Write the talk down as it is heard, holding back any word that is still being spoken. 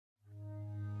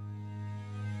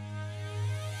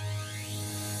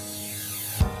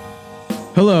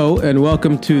Hello, and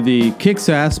welcome to the Kick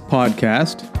SaaS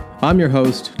podcast. I'm your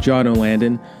host, John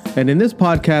O'Landon, and in this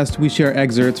podcast, we share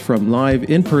excerpts from live,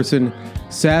 in-person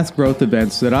SaaS growth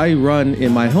events that I run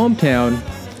in my hometown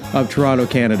of Toronto,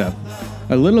 Canada.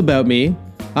 A little about me.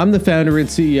 I'm the founder and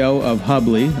CEO of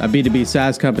Hubly, a B2B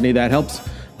SaaS company that helps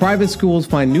private schools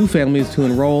find new families to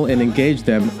enroll and engage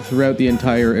them throughout the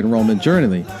entire enrollment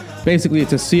journey. Basically,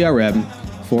 it's a CRM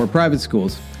for private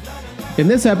schools. In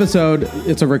this episode,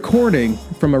 it's a recording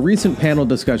from a recent panel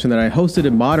discussion that I hosted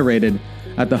and moderated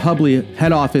at the Hubly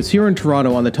head office here in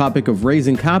Toronto on the topic of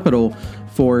raising capital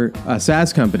for a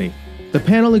SaaS company. The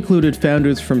panel included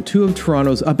founders from two of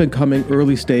Toronto's up-and-coming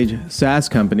early-stage SaaS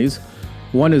companies.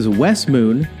 One is Wes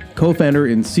Moon, co-founder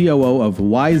and COO of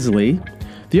Wisely.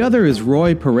 The other is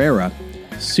Roy Pereira,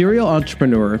 serial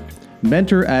entrepreneur,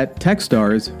 mentor at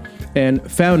Techstars, and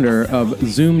founder of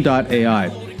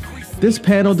Zoom.ai. This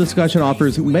panel discussion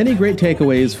offers many great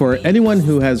takeaways for anyone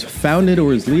who has founded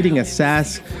or is leading a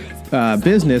SaaS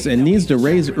business and needs to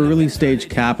raise early stage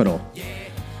capital.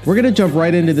 We're going to jump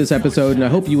right into this episode, and I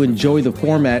hope you enjoy the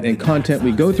format and content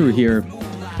we go through here.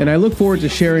 And I look forward to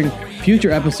sharing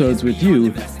future episodes with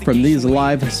you from these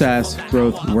live SaaS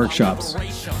growth workshops.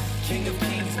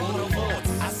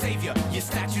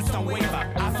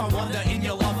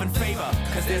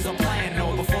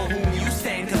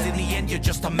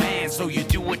 Just a man, so you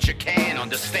do what you can,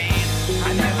 understand.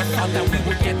 I never thought that we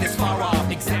would get this far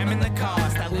off. Examine the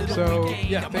cost.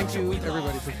 Thank you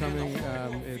everybody for coming.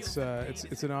 It's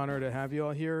an honor to have you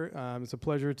all here. It's a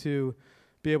pleasure to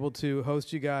be able to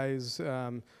host you guys.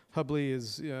 Hubly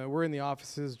is we're in the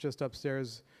offices just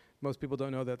upstairs. Most people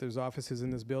don't know that there's offices in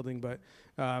this building, but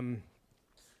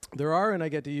there are, and I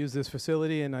get to use this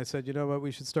facility. And I said, you know what,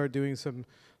 we should start doing some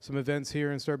events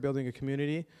here and start building a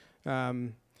community.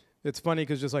 It's funny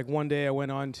because just like one day I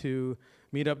went on to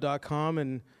meetup.com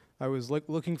and I was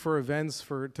looking for events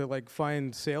to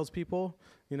find salespeople,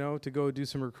 to go do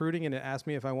some recruiting, and it asked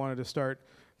me if I wanted to start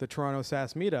the Toronto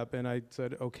SaaS meetup, and I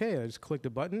said okay. I just clicked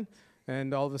a button,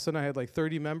 and all of a sudden I had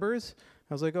 30 members.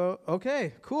 I was like, oh,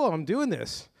 okay, cool, I'm doing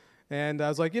this. And I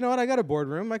was like, you know what, I got a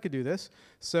boardroom, I could do this.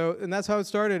 So, and that's how it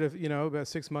started, about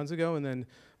 6 months ago, and then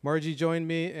Margie joined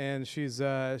me, and she's,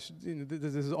 this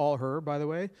is all her, by the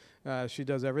way. She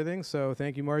does everything, so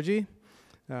thank you, Margie.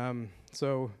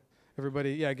 So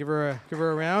everybody, give her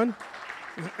a round.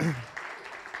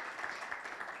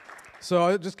 So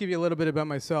I'll just give you a little bit about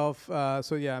myself.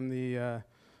 I'm the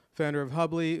founder of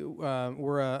Hubly.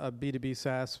 We're a B2B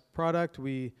SaaS product.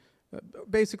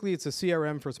 Basically it's a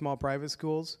CRM for small private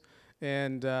schools,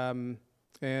 and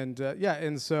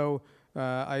so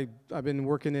I've been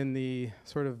working in the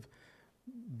sort of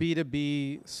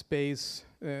B2B space,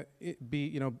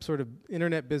 sort of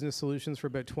internet business solutions for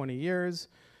about 20 years,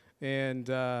 and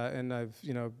I've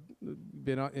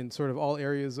been in sort of all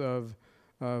areas of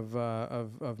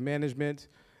management,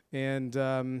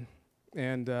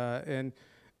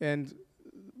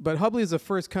 but Hubly is the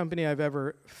first company I've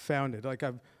ever founded.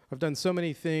 I've done so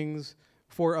many things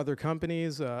for other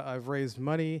companies. I've raised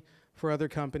money for other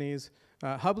companies.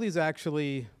 Hubly is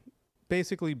actually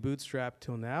basically bootstrapped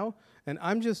till now, and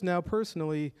I'm just now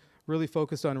personally really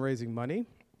focused on raising money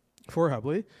for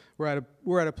Hubly.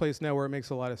 We're at a place now where it makes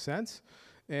a lot of sense,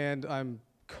 and I'm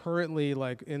currently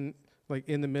in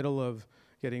the middle of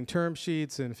getting term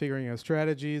sheets and figuring out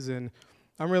strategies, and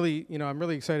I'm really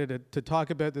excited to talk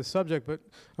about this subject, but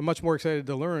I'm much more excited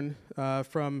to learn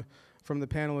from the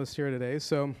panelists here today.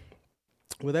 So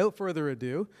without further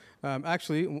ado,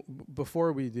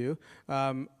 before we do,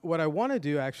 what I want to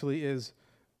do actually is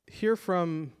hear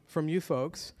from you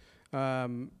folks,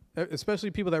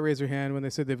 especially people that raise their hand when they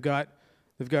say they've got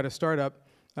a startup.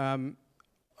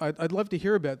 I'd love to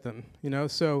hear about them.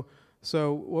 So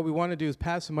what we want to do is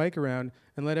pass the mic around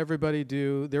and let everybody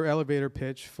do their elevator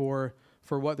pitch for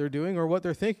what they're doing or what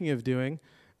they're thinking of doing,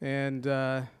 and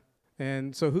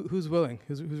so who's willing?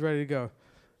 Who's ready to go?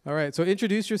 All right, so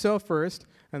introduce yourself first,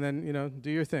 and then,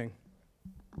 do your thing.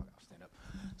 I'll stand up.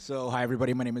 So, hi,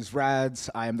 everybody. My name is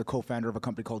Rads. I am the co-founder of a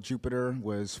company called Jupiter,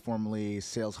 was formerly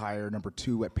sales hire number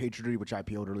 2 at PagerDuty, which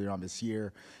IPO'd earlier on this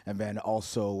year, and then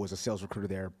also was a sales recruiter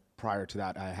there. Prior to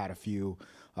that, I had a few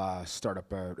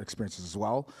startup experiences as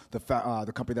well. The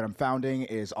company that I'm founding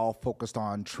is all focused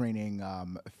on training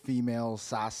female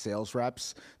SaaS sales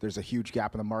reps. There's a huge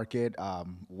gap in the market.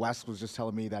 Wes was just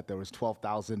telling me that there was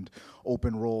 12,000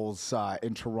 open roles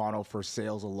in Toronto for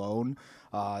sales alone.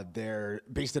 They're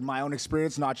based in my own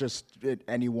experience, not just at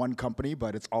any one company,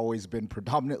 but it's always been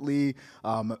predominantly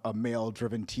a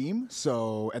male-driven team.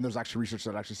 So, and there's actually research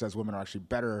that actually says women are actually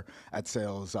better at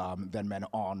sales than men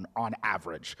on on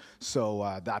average.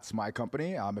 So that's my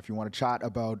company. If you want to chat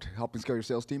about helping scale your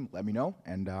sales team, let me know,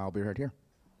 and I'll be right here.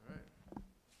 All right.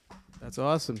 That's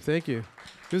awesome. Thank you.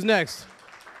 Who's next?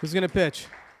 Who's going to pitch?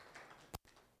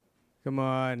 Come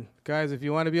on. Guys, if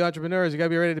you want to be entrepreneurs, you got to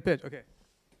be ready to pitch. Okay.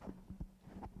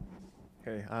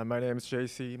 Hey, my name is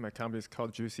JC. My company is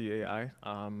called Juicy AI.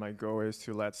 My goal is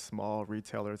to let small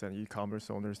retailers and e-commerce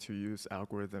owners to use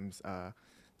algorithms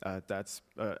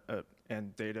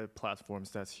and data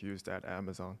platforms that's used at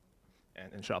Amazon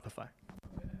and Shopify.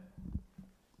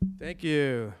 Thank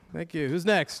you. Thank you. Who's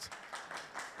next?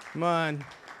 Come on.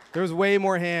 There was way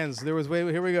more hands.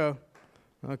 Here we go.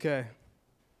 Okay.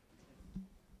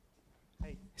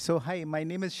 So hi, my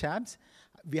name is Shabs.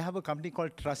 We have a company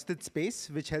called Trusted Space,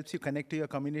 which helps you connect to your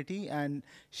community and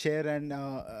share and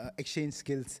exchange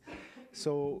skills.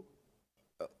 So,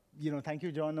 thank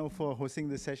you, John, for hosting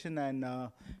this session, and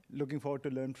looking forward to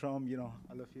learn from,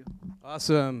 all of you.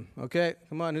 Awesome. Okay,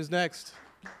 come on. Who's next?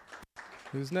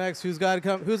 Who's next? Who's got to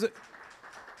come?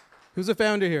 Who's a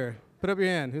founder here? Put up your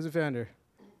hand. Who's a founder?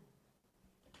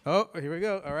 Oh, here we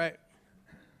go. All right.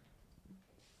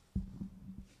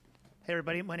 Hey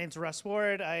everybody, my name's Russ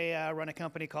Ward. I run a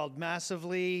company called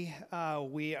Massively.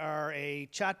 We are a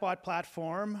chatbot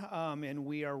platform, and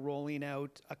we are rolling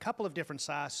out a couple of different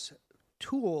SaaS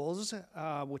tools,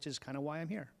 which is kind of why I'm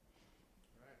here.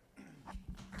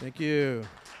 Thank you.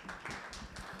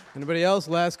 Anybody else?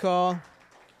 Last call.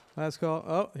 Last call.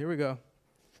 Oh, here we go.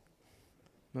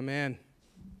 My man.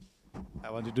 I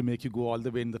wanted to make you go all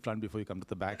the way in the front before you come to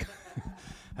the back.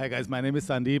 Hi guys, my name is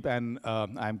Sandeep, and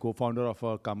I'm co-founder of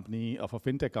a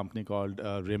fintech company called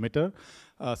Remitter.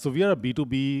 So we are a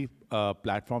B2B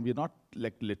platform. We're not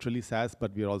like literally SaaS,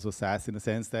 but we are also SaaS in the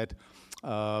sense that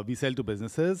we sell to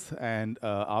businesses, and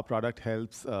our product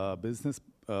helps business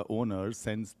owners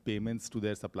send payments to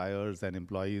their suppliers and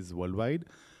employees worldwide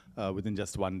within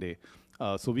just one day.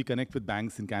 So we connect with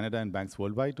banks in Canada and banks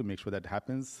worldwide to make sure that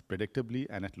happens predictably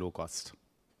and at low cost.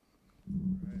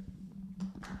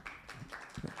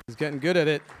 He's getting good at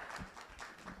it.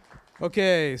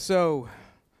 Okay, so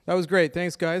that was great.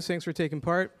 Thanks, guys. Thanks for taking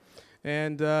part.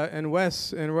 And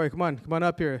Wes and Roy, come on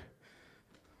up here.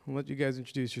 I'll let you guys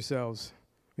introduce yourselves.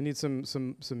 We need some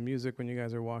music when you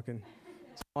guys are walking.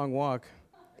 It's a long walk.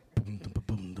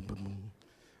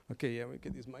 Okay, yeah, we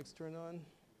get these mics turned on.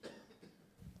 There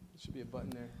should be a button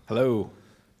there. Hello.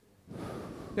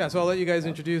 Yeah, so I'll let you guys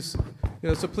introduce.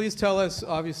 So please tell us,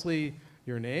 obviously,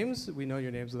 your names. We know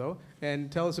your names, though.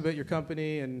 And tell us about your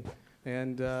company, and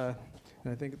I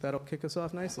think that'll kick us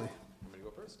off nicely. Want me to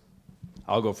go first?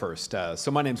 I'll go first.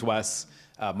 So my name's Wes.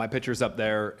 My picture's up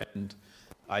there, and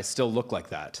I still look like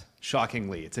that.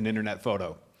 Shockingly, it's an internet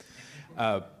photo.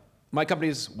 My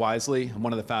company's Wisely. I'm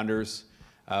one of the founders.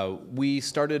 We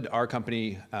started our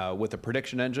company with a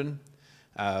prediction engine.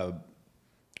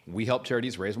 We help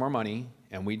charities raise more money,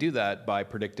 and we do that by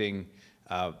predicting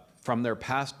from their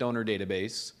past donor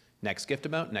database, next gift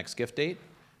amount, next gift date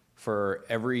for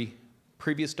every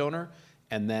previous donor,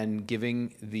 and then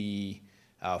giving the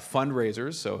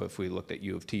fundraisers, so if we looked at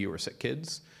U of T or Sick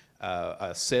Kids,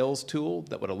 a sales tool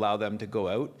that would allow them to go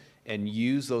out and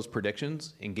use those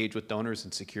predictions, engage with donors,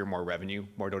 and secure more revenue,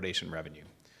 more donation revenue.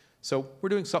 So we're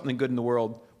doing something good in the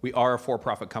world. We are a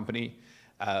for-profit company,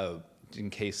 in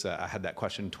case I had that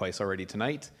question twice already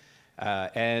tonight.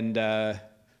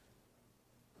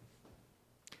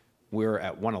 We're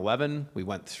at 111. We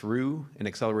went through an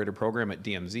accelerator program at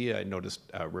DMZ. I noticed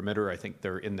Remitter, I think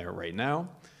they're in there right now.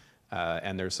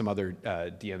 And there's some other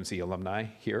DMZ alumni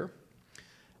here.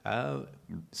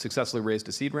 Successfully raised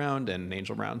a seed round and an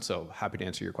angel round, so happy to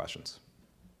answer your questions.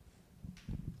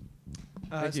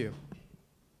 Thank you.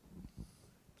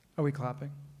 Are we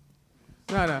clapping?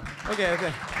 No. Okay.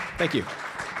 Thank you.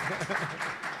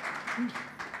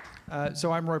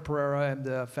 So I'm Roy Pereira. I'm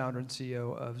the founder and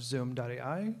CEO of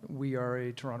Zoom.ai. We are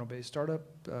a Toronto-based startup,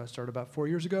 started about 4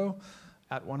 years ago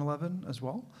at 111 as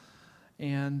well.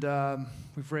 And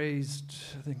we've raised,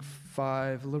 I think,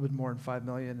 a little bit more than $5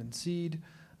 million in seed.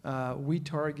 We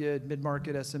target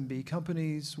mid-market SMB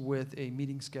companies with a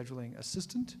meeting scheduling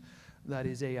assistant that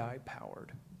is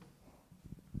AI-powered.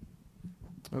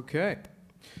 Okay.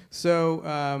 So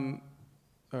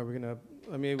are we gonna?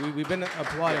 I mean, we've been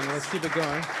applauding. Let's keep it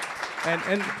going.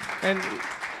 And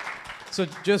so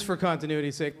just for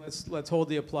continuity's sake, let's hold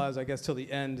the applause, I guess, till the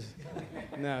end.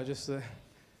 No, just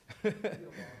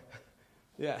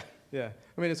yeah.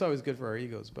 I mean, it's always good for our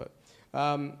egos, but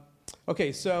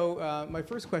okay. So my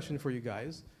first question for you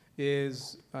guys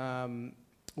is,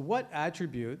 what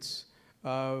attributes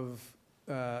of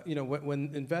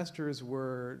when investors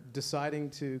were deciding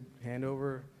to hand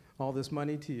over all this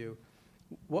money to you,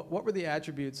 what were the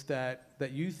attributes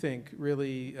that you think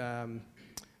really,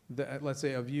 let's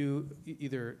say of you,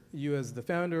 either you as the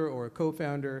founder or a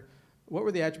co-founder, what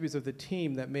were the attributes of the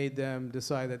team that made them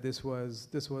decide that this was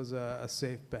a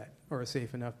safe bet or a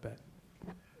safe enough bet?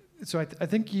 So I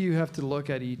think you have to look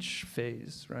at each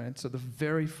phase, right? So the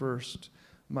very first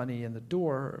money in the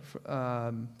door,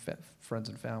 friends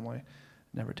and family,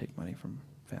 never take money from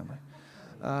family.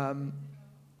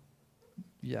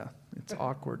 Yeah, it's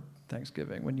awkward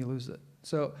Thanksgiving when you lose it.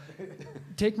 So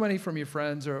take money from your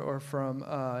friends or from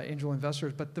angel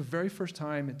investors, but the very first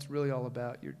time it's really all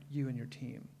about you and your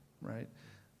team, right?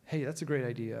 Hey, that's a great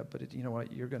idea, but you know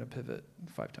what? You're going to pivot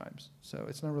 5 times. So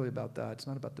it's not really about that. It's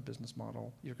not about the business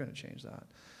model. You're going to change that.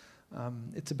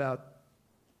 It's about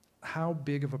how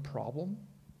big of a problem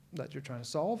that you're trying to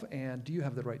solve, and do you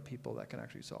have the right people that can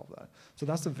actually solve that? So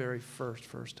that's the very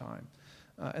first time.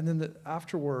 And then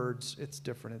afterwards, it's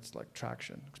different. It's like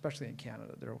traction, especially in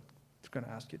Canada. They're going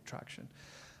to ask you traction.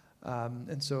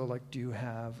 And so, like, do you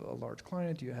have a large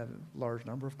client? Do you have a large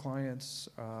number of clients?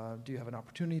 Do you have an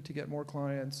opportunity to get more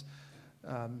clients?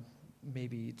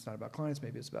 Maybe it's not about clients.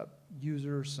 Maybe it's about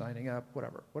users signing up,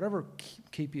 whatever. Whatever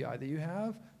KPI that you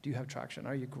have, do you have traction?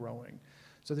 Are you growing?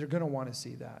 So they're going to want to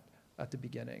see that at the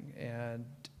beginning. And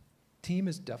team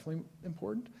is definitely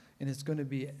important, and it's going to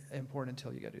be important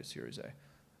until you get to a Series A.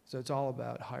 So it's all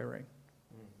about hiring.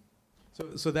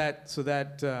 So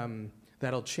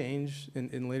that'll change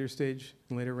in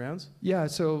later rounds? Yeah,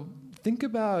 so think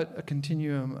about a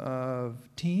continuum of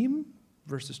team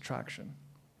versus traction.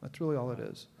 That's really all it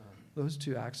is. Those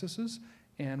 2 axes.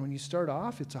 And when you start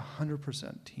off, it's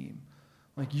 100% team.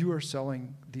 Like, you are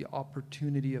selling the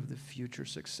opportunity of the future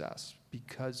success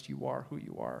because you are who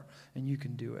you are and you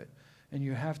can do it. And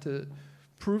you have to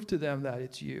prove to them that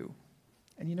it's you.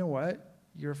 And you know what?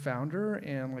 You're a founder,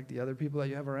 and like the other people that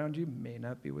you have around you may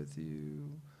not be with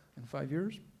you in 5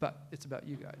 years, but it's about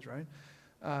you guys, right?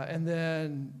 And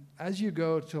then as you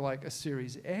go to like a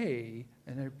Series A,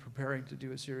 and you're preparing to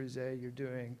do a Series A, you're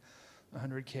doing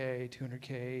 100K,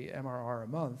 200K MRR a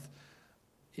month,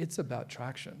 it's about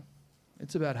traction.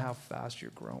 It's about how fast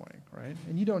you're growing, right?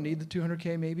 And you don't need the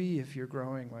 200K maybe if you're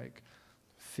growing like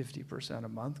 50% a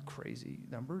month, crazy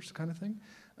numbers kind of thing.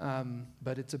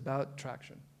 But it's about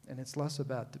traction, and it's less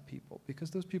about the people, because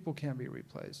those people can be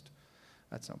replaced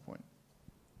at some point.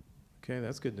 Okay,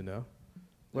 that's good to know.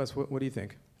 Wes, what do you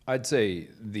think? I'd say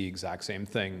the exact same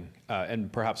thing,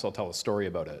 and perhaps I'll tell a story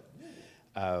about it.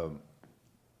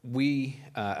 We,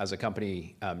 as a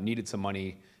company, needed some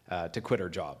money to quit our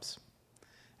jobs.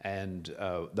 And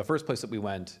the first place that we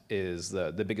went is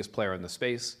the biggest player in the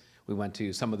space. We went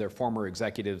to some of their former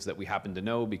executives that we happened to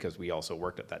know because we also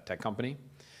worked at that tech company,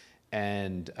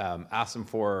 and asked them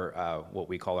for what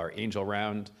we call our angel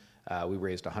round. We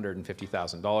raised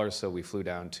 $150,000, so we flew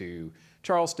down to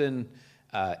Charleston,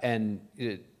 and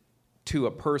to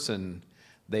a person,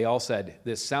 they all said,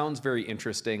 "This sounds very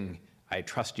interesting. I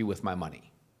trust you with my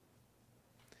money."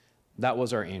 That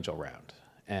was our angel round.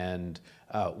 And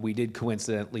we did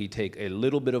coincidentally take a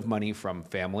little bit of money from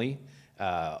family,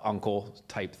 uncle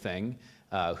type thing,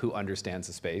 who understands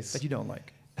the space. That you don't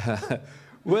like.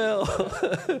 Well,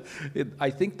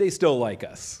 I think they still like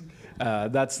us.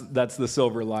 That's the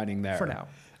silver lining there. For now.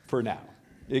 For now,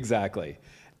 exactly.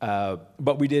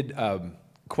 But we did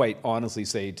quite honestly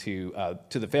say to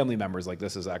the family members, like,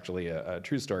 this is actually a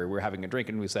true story. We were having a drink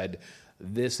and we said,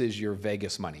 "This is your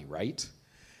Vegas money, right?"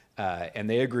 And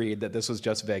they agreed that this was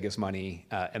just Vegas money,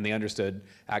 and they understood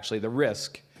actually the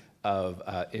risk of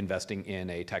investing in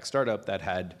a tech startup that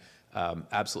had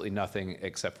absolutely nothing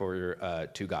except for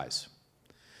 2 guys.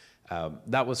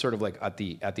 That was sort of like at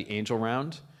the angel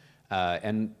round,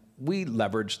 and we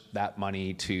leveraged that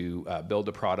money to build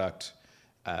a product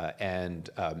and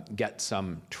get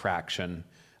some traction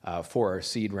for our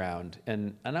seed round.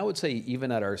 And I would say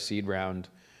even at our seed round,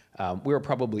 we were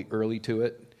probably early to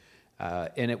it.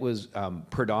 And it was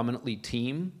predominantly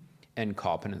team and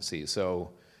competency.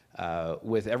 So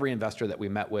with every investor that we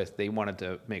met with, they wanted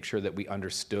to make sure that we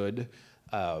understood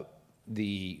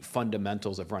the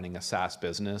fundamentals of running a SaaS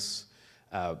business.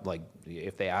 Like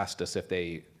if they asked us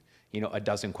a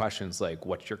dozen questions like,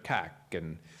 what's your CAC?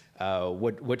 And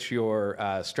what's your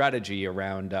strategy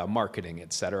around marketing,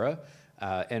 et cetera.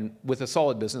 And with a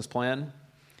solid business plan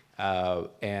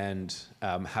and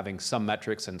having some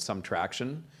metrics and some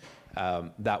traction,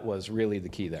 that was really the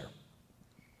key there.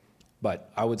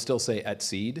 But I would still say at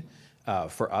seed,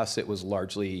 for us, it was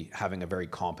largely having a very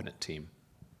competent team.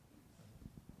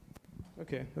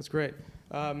 Okay, that's great.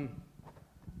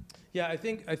 Yeah, I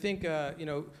think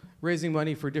raising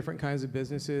money for different kinds of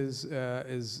businesses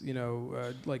is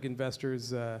like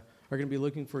investors are going to be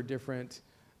looking for different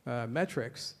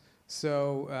metrics.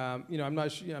 So I'm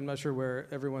not sure where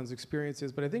everyone's experience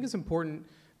is, but I think it's important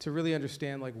to really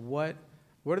understand like what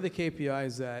are the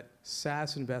KPIs that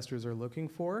SaaS investors are looking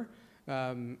for,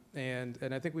 and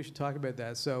I think we should talk about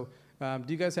that. So do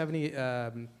you guys have any?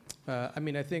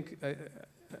 I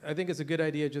think it's a good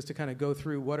idea just to kind of go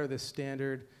through what are the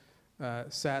standard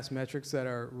SaaS metrics that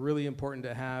are really important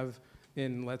to have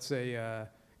in, let's say, a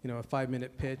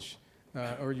 5-minute pitch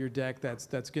or your deck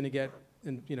that's going to get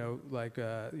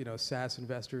SaaS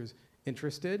investors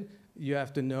interested. You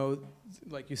have to know,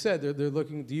 like you said, they're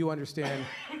looking. Do you understand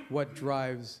what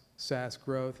drives SaaS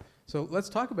growth? So let's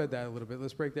talk about that a little bit.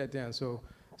 Let's break that down. So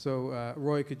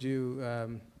Roy, could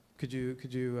you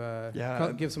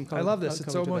give some color? I love this.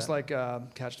 It's almost like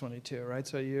catch-22, right?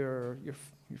 So you're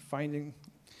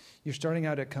starting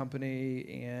out a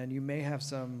company and you may have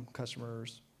some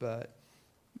customers, but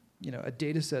a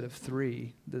data set of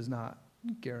 3 does not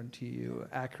guarantee you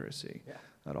accuracy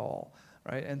at all,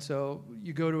 right? And so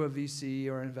you go to a VC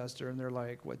or investor and they're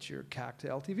like, what's your CAC to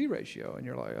LTV ratio? And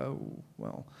you're like, oh,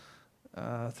 well,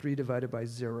 3 divided by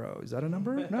 0. Is that a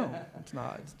number? No, it's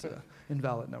not. It's an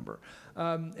invalid number.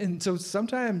 And so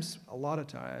sometimes, a lot of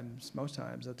times, most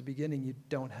times, at the beginning, you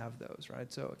don't have those,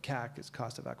 right? So CAC is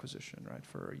cost of acquisition, right,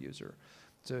 for a user.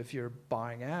 So if you're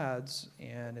buying ads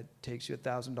and it takes you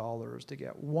 $1,000 to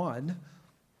get 1,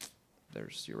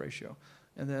 there's your ratio.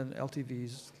 And then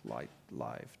LTV's like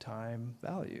lifetime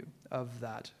value of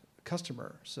that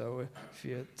customer. So if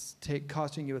it's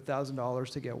costing you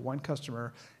 $1,000 to get 1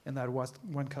 customer, and that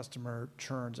one customer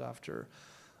churns after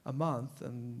a month,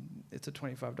 and it's a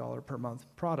 $25 per month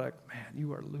product, man,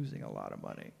 you are losing a lot of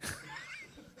money.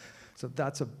 So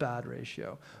that's a bad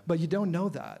ratio. But you don't know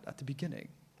that at the beginning.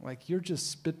 Like, you're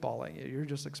just spitballing it. You're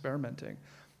just experimenting.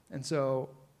 And so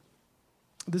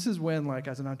this is when, like,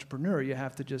 as an entrepreneur, you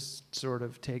have to just sort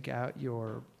of take out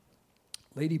your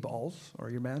lady balls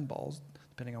or your man balls,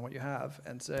 depending on what you have,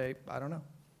 and say, I don't know.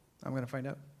 I'm going to find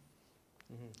out.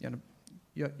 Mm-hmm.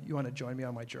 You want to join me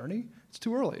on my journey? It's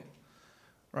too early,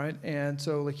 right? And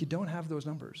so, like, you don't have those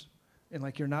numbers. And,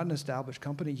 like, you're not an established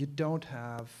company. You don't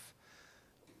have,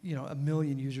 1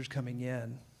 million users coming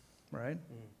in, right?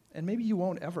 Mm. And maybe you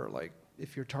won't ever. Like,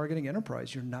 if you're targeting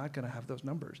enterprise, you're not going to have those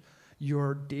numbers.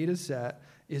 Your data set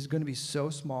is going to be so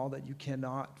small that you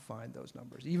cannot find those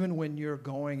numbers. Even when you're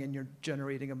going and you're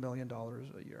generating $1 million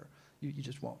a year, you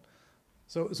just won't.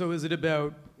 So is it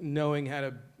about knowing how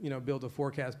to, build a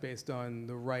forecast based on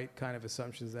the right kind of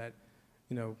assumptions that,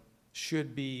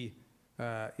 should be,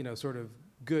 sort of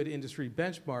good industry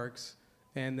benchmarks,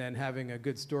 and then having a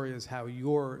good story as how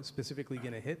you're specifically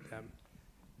going to hit them?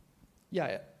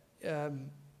 Yeah.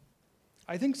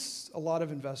 I think a lot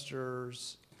of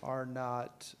investors are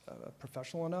not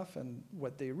professional enough, and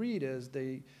what they read is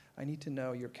I need to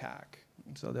know your CAC.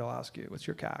 And so they'll ask you, what's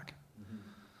your CAC?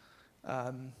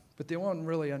 Mm-hmm. But they won't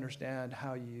really understand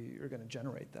how you're going to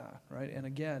generate that, right? And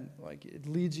again, like, it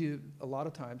leads you a lot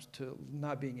of times to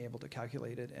not being able to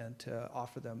calculate it and to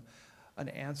offer them an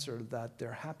answer that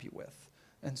they're happy with.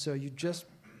 And so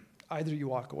either you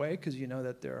walk away because you know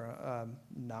that they're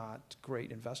not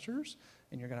great investors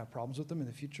and you're going to have problems with them in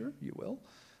the future. You will.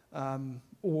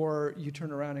 Or you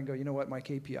turn around and go, you know what, my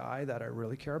KPI that I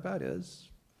really care about is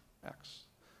X,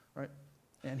 right?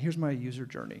 And here's my user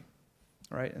journey,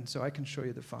 right? And so I can show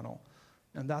you the funnel.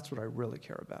 And that's what I really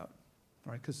care about,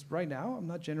 right? Because right now I'm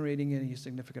not generating any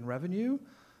significant revenue,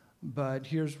 but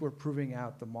we're proving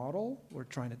out the model. We're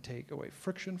trying to take away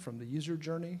friction from the user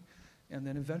journey. And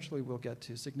then eventually we'll get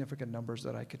to significant numbers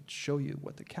that I could show you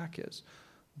what the CAC is.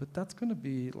 But that's going to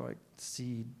be like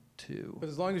seed 2. But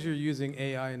as long as you're using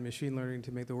AI and machine learning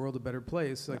to make the world a better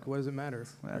place, like, what does it matter?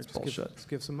 That's bullshit. Just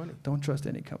give some money. Don't trust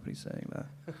any company saying that.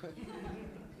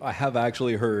 I have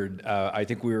actually heard, I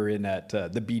think we were in at the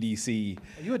BDC.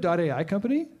 Are you a .ai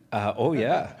company? Oh,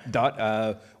 yeah.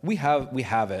 We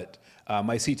have it.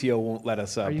 My CTO won't let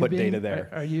us put data there.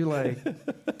 Are you like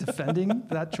defending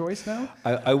that choice now?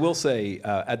 I will say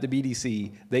at the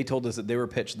BDC, they told us that they were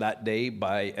pitched that day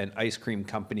by an ice cream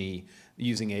company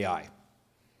using AI.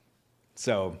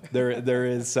 So there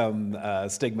is some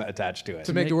stigma attached to it.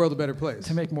 To make the world a better place.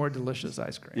 To make more delicious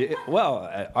ice cream. Yeah,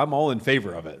 well, I'm all in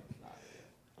favor of it.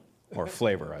 Or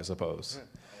flavor, I suppose.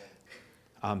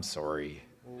 I'm sorry.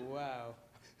 Wow.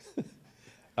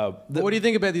 What do you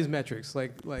think about these metrics? So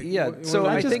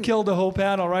I just killed the whole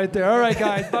panel right there. All right,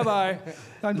 guys, bye-bye.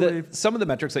 Time to leave. Some of the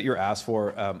metrics that you're asked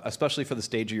for, especially for the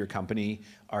stage of your company,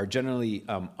 are generally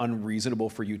unreasonable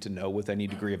for you to know with any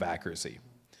degree of accuracy.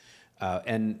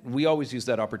 And we always use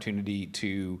that opportunity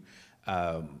to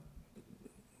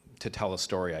tell a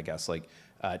story, I guess. Like,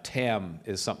 TAM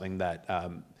is something that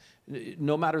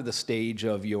no matter the stage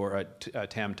of your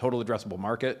TAM, total addressable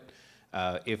market,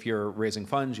 if you're raising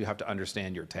funds, you have to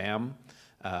understand your TAM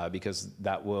because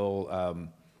that will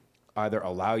either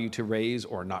allow you to raise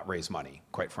or not raise money,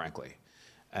 quite frankly.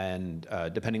 And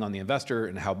depending on the investor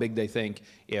and how big they think,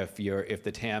 if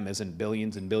the TAM isn't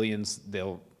billions and billions,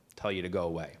 they'll tell you to go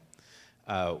away.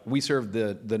 We serve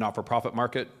the not-for-profit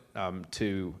market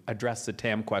to address the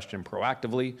TAM question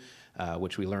proactively,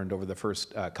 which we learned over the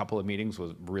first couple of meetings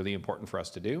was really important for us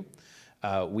to do.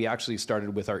 We actually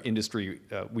started with our industry.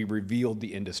 We revealed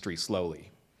the industry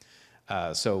slowly.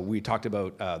 So we talked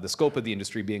about the scope of the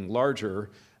industry being larger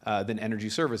than energy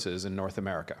services in North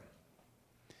America.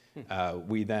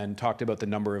 We then talked about the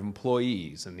number of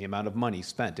employees and the amount of money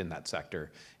spent in that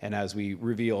sector. And as we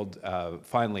revealed,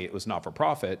 finally, it was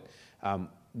not-for-profit,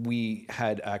 we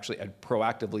had actually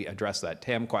proactively addressed that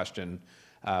TAM question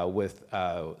with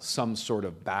some sort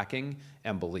of backing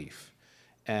and belief.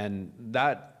 And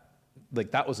that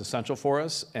was essential for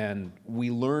us, and we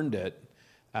learned it,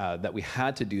 that we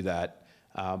had to do that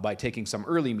by taking some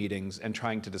early meetings and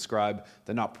trying to describe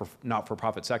the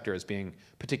not-for-profit sector as being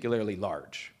particularly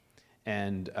large.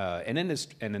 And an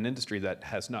industry that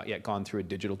has not yet gone through a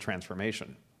digital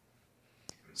transformation.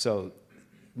 So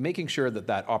making sure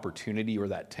that opportunity or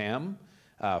that TAM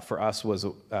for us was,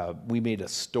 we made a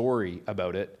story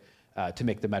about it to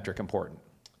make the metric important.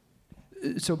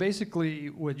 So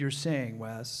basically what you're saying,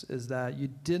 Wes, is that you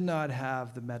did not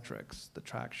have the metrics, the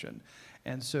traction,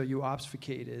 and so you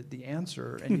obfuscated the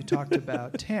answer and you talked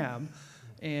about TAM,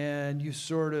 and you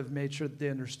sort of made sure that they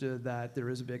understood that there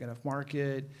is a big enough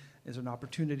market, there's an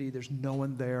opportunity, there's no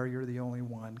one there, you're the only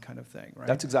one kind of thing, right?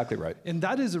 That's exactly right. And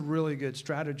that is a really good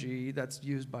strategy that's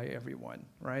used by everyone,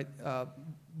 right?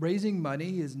 Raising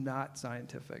money is not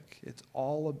scientific. It's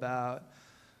all about,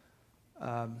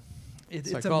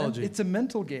 psychology. It's a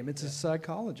mental game. It's a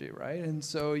psychology, right? And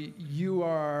so you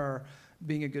are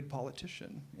being a good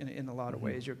politician in a lot of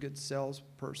ways. You're a good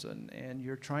salesperson, and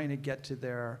you're trying to get to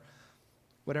their,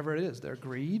 whatever it is, their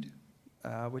greed,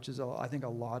 which is, I think, a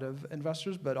lot of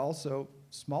investors, but also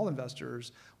small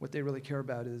investors, what they really care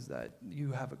about is that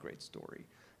you have a great story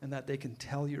and that they can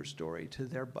tell your story to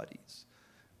their buddies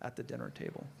at the dinner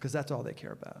table, because that's all they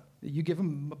care about. You give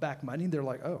them back money, they're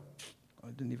like, oh,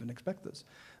 I didn't even expect this.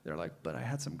 They're like, but I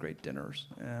had some great dinners,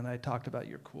 and I talked about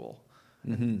you're cool.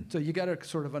 Mm-hmm. So you got to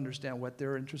sort of understand what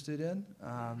they're interested in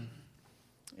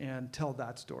and tell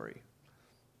that story.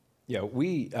 Yeah,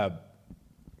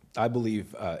 I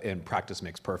believe in practice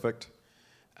makes perfect.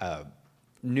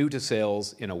 New to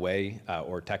sales in a way,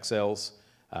 or tech sales.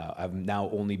 I've now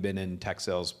only been in tech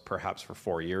sales perhaps for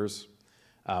 4 years.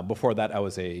 Before that, I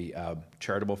was a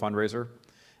charitable fundraiser.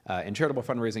 In charitable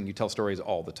fundraising, you tell stories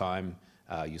all the time.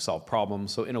 You solve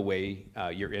problems. So in a way,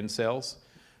 you're in sales.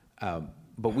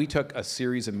 But we took a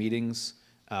series of meetings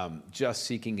just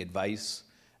seeking advice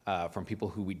from people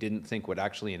who we didn't think would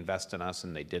actually invest in us,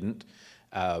 and they didn't.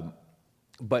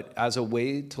 But as a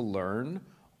way to learn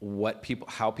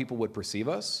how people would perceive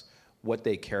us, what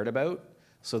they cared about,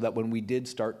 so that when we did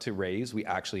start to raise, we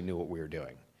actually knew what we were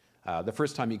doing. The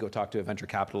first time you go talk to a venture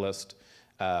capitalist,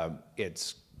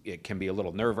 it can be a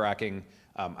little nerve-wracking.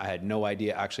 I had no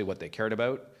idea actually what they cared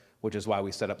about, which is why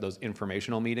we set up those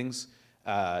informational meetings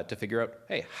to figure out,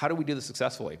 hey, how do we do this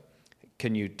successfully?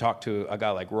 Can you talk to a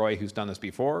guy like Roy who's done this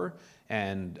before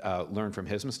and learn from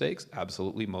his mistakes?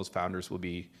 Absolutely. Most founders will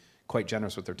be quite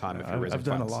generous with their time if you're raising funds.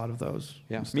 I've done a lot of those.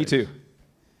 Yeah, mistakes.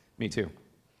 Me too.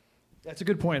 That's a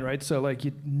good point, right? So like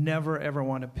you never ever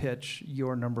want to pitch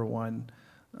your number one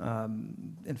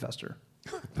investor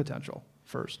potential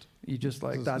first. You just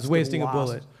like, that's wasting a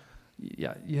bullet.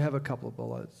 Yeah, you have a couple of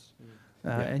bullets.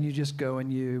 And you just go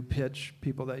and you pitch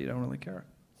people that you don't really care,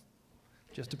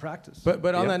 just to practice.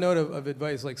 But on that note of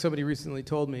advice, like somebody recently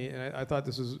told me, and I thought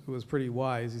this was pretty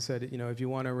wise. He said, if you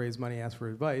want to raise money, ask for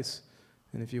advice,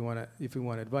 and if you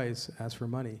want advice, ask for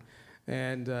money.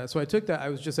 And so I took that. I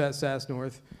was just at SAS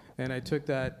North, and I took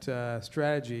that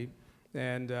strategy,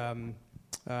 and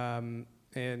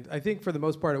I think for the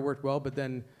most part it worked well. But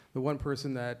then the one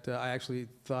person that I actually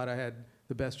thought I had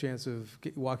the best chance of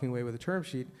walking away with a term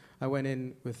sheet, I went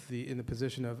in in the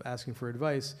position of asking for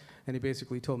advice, and he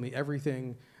basically told me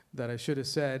everything that I should have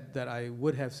said that I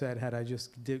would have said had I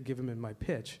just give him in my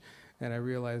pitch, and I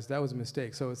realized that was a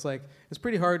mistake. So it's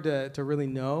pretty hard to really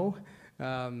know,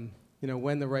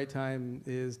 when the right time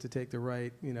is to take the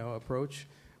right approach.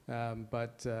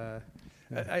 I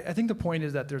think the point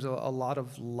is that there's a lot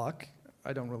of luck.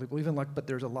 I don't really believe in luck, but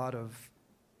there's a lot of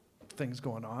things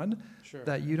going on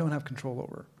that you don't have control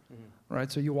over, right?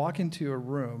 So you walk into a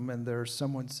room and there's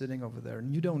someone sitting over there,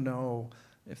 and you don't know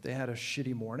if they had a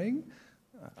shitty morning,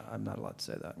 I'm not allowed to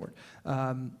say that word,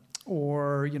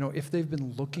 or if they've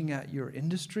been looking at your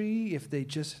industry, if they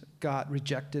just got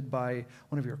rejected by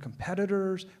one of your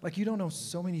competitors, like you don't know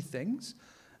so many things.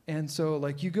 And so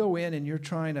like you go in and you're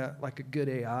trying to, like a good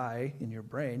AI in your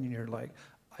brain, and you're like,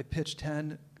 I pitched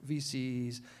 10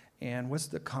 VCs, and what's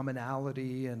the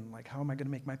commonality, and like how am I going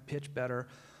to make my pitch better?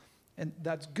 And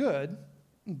that's good,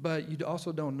 but you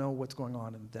also don't know what's going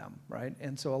on in them, right?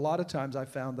 And so a lot of times I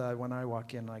found that when I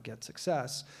walk in and I get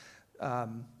success,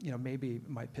 maybe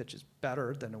my pitch is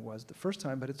better than it was the first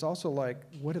time, but it's also like,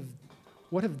 what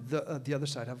have the other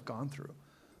side have gone through,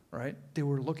 right? They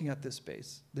were looking at this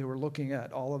space. They were looking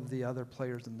at all of the other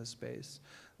players in this space.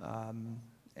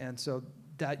 And so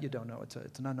that you don't know. It's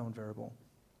an unknown variable.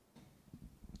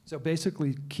 So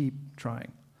basically, keep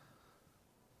trying.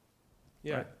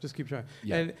 Yeah, right? Just keep trying.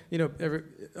 Yeah. And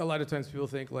a lot of times people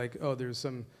think like, oh, this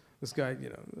guy,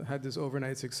 had this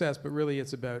overnight success, but really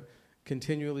it's about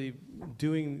continually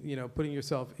doing, putting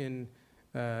yourself in,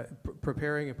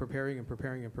 preparing, and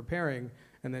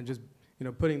then just,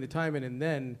 putting the time in, and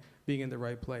then being in the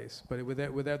right place. But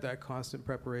without that constant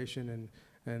preparation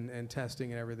and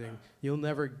testing and everything, you'll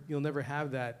never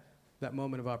have that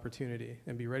moment of opportunity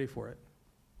and be ready for it.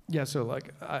 Yeah, so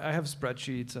like I have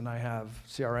spreadsheets and I have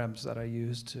CRMs that I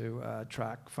use to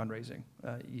track fundraising,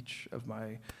 each of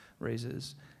my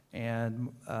raises.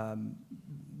 And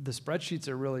the spreadsheets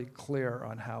are really clear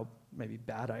on how maybe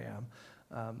bad I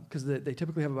am, because they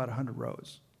typically have about 100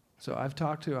 rows. So I've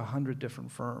talked to 100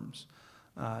 different firms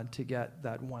to get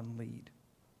that one lead.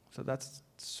 So that's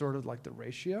sort of like the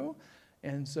ratio.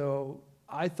 And so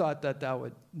I thought that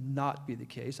would not be the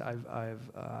case.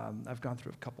 I've gone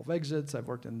through a couple of exits. I've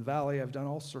worked in the Valley. I've done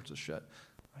all sorts of shit.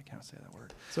 I can't say that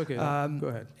word. It's okay. Go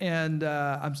ahead. And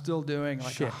I'm still doing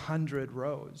like 100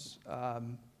 rows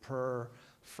per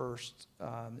first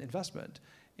investment.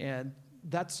 And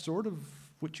that's sort of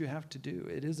what you have to do.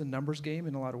 It is a numbers game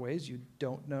in a lot of ways. You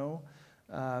don't know.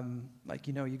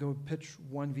 You go pitch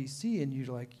one VC and you're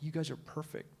like, you guys are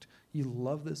perfect. You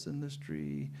love this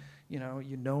industry.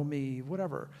 You know me,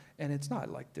 whatever. And it's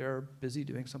not like they're busy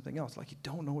doing something else. Like you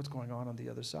don't know what's going on the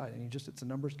other side. And it's a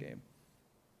numbers game.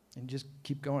 And you just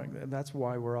keep going. And that's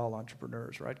why we're all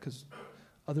entrepreneurs, right? Because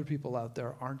other people out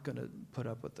there aren't going to put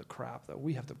up with the crap that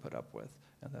we have to put up with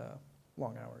and the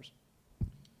long hours.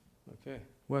 Okay.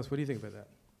 Wes, what do you think about that?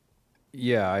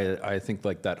 Yeah, I think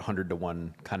like that 100 to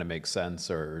 1 kind of makes sense,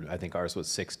 or I think ours was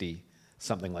 60,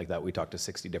 something like that. We talked to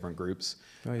 60 different groups.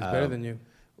 Oh, he's better than you.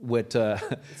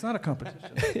 It's not a competition.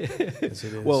 Yes,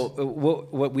 it is. Well,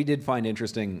 what we did find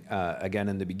interesting, again,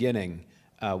 in the beginning,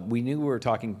 we knew we were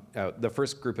talking, the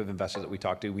first group of investors that we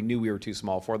talked to, we knew we were too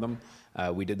small for them.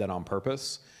 We did that on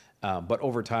purpose. But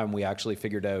over time, we actually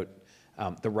figured out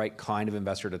the right kind of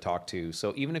investor to talk to.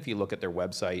 So even if you look at their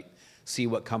website, see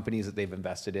what companies that they've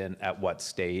invested in at what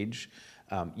stage,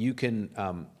 you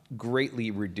can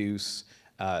greatly reduce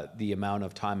the amount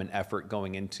of time and effort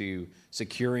going into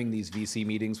securing these VC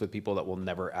meetings with people that will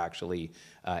never actually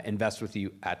invest with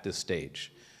you at this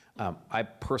stage. I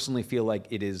personally feel like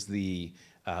it is the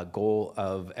goal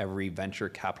of every venture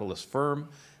capitalist firm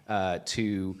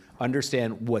to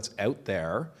understand what's out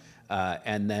there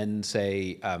and then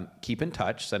say, keep in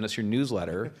touch, send us your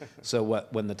newsletter, so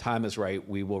when the time is right,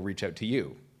 we will reach out to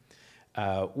you,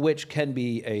 which can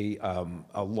be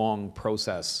a long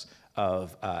process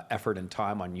of effort and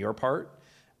time on your part.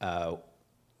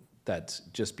 That's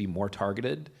just be more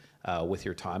targeted with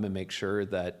your time and make sure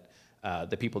that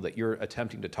the people that you're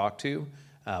attempting to talk to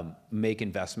make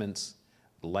investments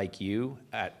like you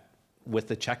with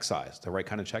the check size, the right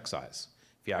kind of check size.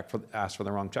 If you ask for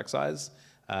the wrong check size,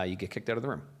 you get kicked out of the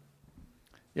room.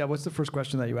 Yeah, what's the first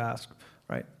question that you ask,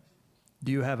 right?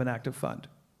 Do you have an active fund,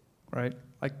 right?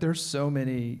 Like there's so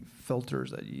many filters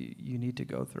that you need to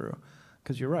go through.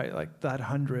 Because you're right, like that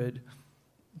 100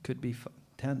 could be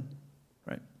 10,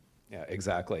 right? Yeah,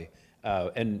 exactly.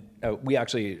 And we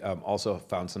actually also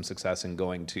found some success in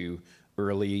going to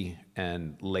early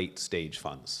and late stage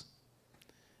funds.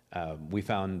 We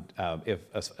found if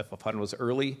a fund was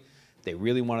early, they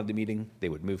really wanted the meeting, they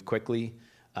would move quickly.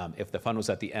 If the fund was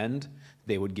at the end,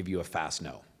 they would give you a fast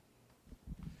no.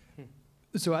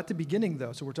 So at the beginning,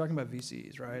 though, so we're talking about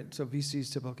VCs, right? So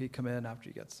VCs typically come in after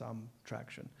you get some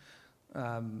traction.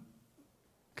 Can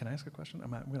I ask a question?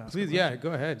 I'm going to ask. Please, yeah,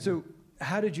 go ahead. So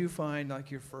how did you find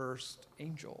like your first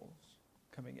angels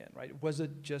coming in, right? Was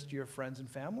it just your friends and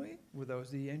family? Were those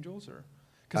the angels, or?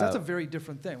 Because that's a very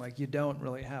different thing. Like you don't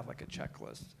really have like a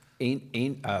checklist.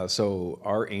 So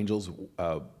our angels,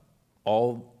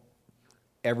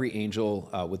 every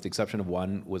angel, with the exception of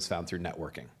one, was found through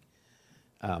networking.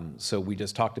 So we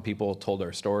just talked to people, told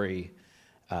our story,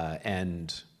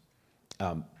 and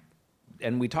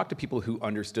we talked to people who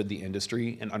understood the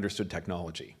industry and understood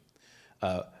technology.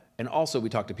 And also we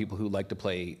talked to people who like to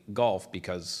play golf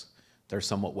because they're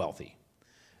somewhat wealthy.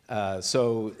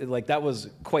 So like that was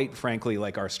quite frankly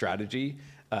like our strategy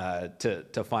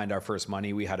to find our first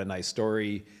money. We had a nice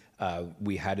story.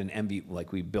 We had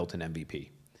we built an MVP.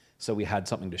 So we had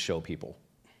something to show people.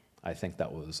 I think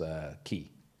that was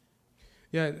key.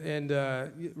 Yeah, and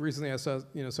recently I saw,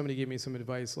 somebody gave me some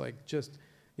advice, like just,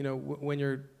 when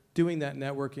you're doing that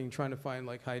networking, trying to find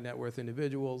like high net worth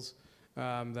individuals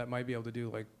that might be able to do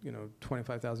like,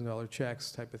 $25,000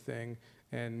 checks type of thing,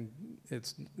 and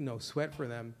it's no sweat for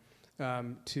them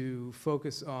to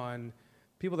focus on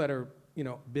people that are,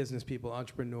 business people,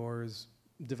 entrepreneurs,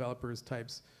 developers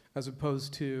types, as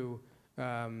opposed to,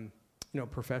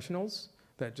 professionals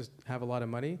that just have a lot of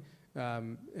money. I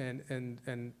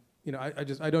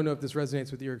don't know if this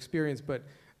resonates with your experience, but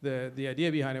the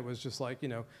idea behind it was just like,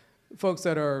 folks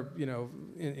that are,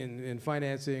 in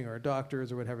financing or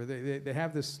doctors or whatever, they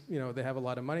have this, they have a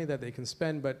lot of money that they can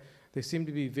spend, but they seem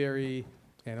to be very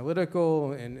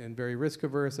analytical and very risk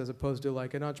averse, as opposed to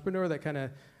like an entrepreneur that kind of,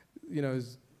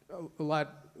 is a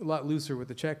lot looser with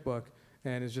the checkbook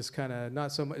and is just kind of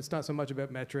it's not so much about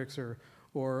metrics or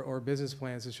business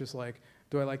plans. It's just like,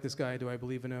 do I like this guy? Do I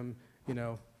believe in him?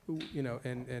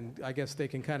 And I guess they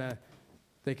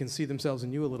can see themselves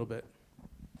in you a little bit.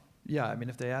 Yeah, I mean,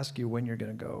 if they ask you when you're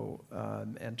going to go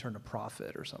and turn a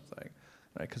profit or something,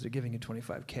 right? Because they're giving you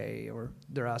 $25K or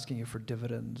they're asking you for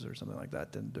dividends or something like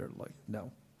that, then they're like, no,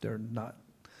 they're not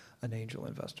an angel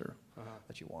investor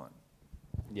that you want.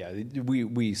 Yeah,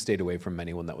 we stayed away from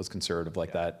anyone that was conservative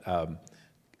like that.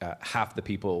 Half the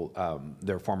people,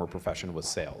 their former profession was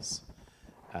sales.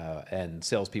 And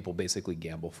salespeople basically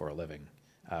gamble for a living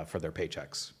for their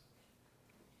paychecks.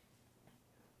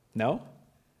 No?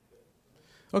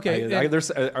 Okay. Are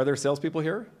there salespeople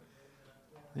here?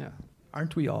 Yeah.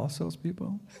 Aren't we all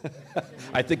salespeople?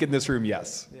 I think in this room,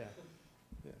 yes. Yeah.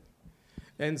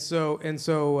 And so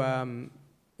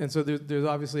there's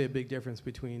obviously a big difference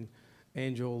between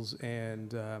angels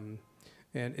and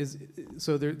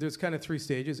there's kind of three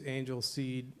stages: angel,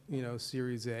 seed,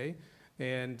 Series A.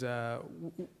 And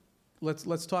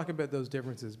let's talk about those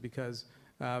differences because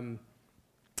I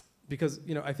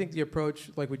think the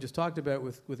approach, like we just talked about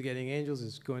with getting angels,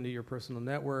 is going to your personal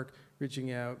network,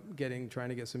 reaching out, trying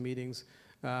to get some meetings.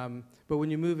 But when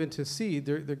you move into seed,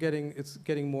 it's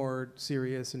getting more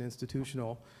serious and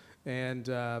institutional. And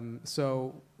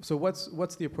so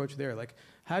what's the approach there? Like,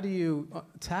 how do you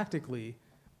tactically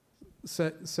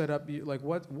set up, like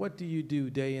what do you do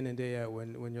day in and day out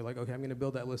when you're like, okay, I'm going to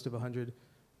build that list of 100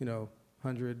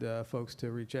 folks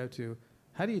to reach out to?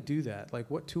 How do you do that? Like,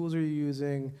 what tools are you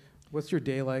using? What's your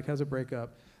day like? How's it break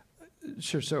up?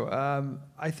 Sure. So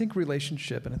I think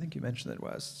relationship, and I think you mentioned that,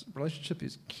 Wes, relationship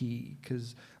is key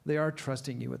because they are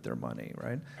trusting you with their money,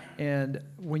 right? And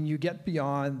when you get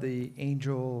beyond the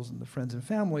angels and the friends and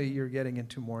family, you're getting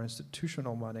into more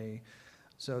institutional money.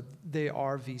 So they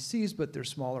are VCs, but they're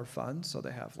smaller funds. So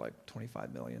they have like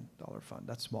 $25 million fund.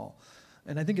 That's small.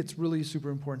 And I think it's really super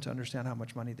important to understand how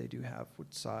much money they do have,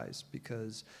 what size,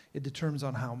 because it determines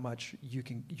on how much you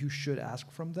should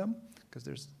ask from them, because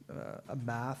there's a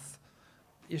math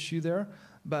issue there.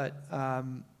 But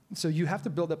so you have to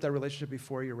build up that relationship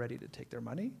before you're ready to take their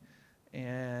money.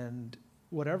 And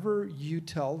whatever you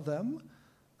tell them,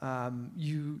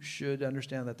 you should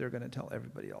understand that they're going to tell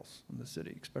everybody else in the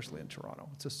city, especially in Toronto.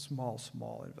 It's a small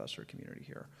investor community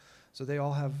here. So they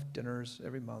all have dinners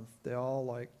every month. They all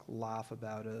like laugh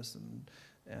about us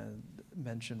and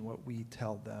mention what we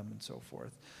tell them and so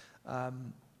forth.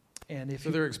 And if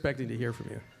so they're expecting to hear from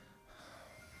you.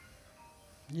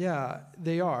 Yeah,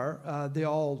 they are. They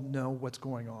all know what's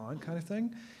going on, kind of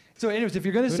thing. So anyways, if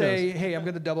you're going to say, hey, I'm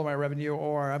going to double my revenue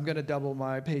or I'm going to double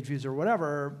my page views or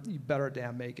whatever, you better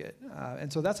damn make it.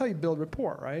 And so that's how you build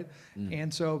rapport, right?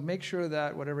 And so make sure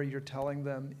that whatever you're telling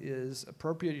them is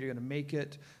appropriate, you're going to make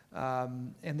it,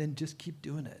 and then just keep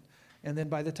doing it. And then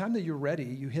by the time that you're ready,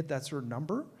 you hit that sort of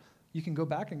number, you can go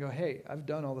back and go, hey, I've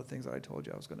done all the things that I told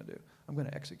you I was going to do. I'm going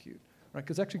to execute, right?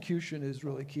 Because execution is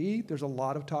really key. There's a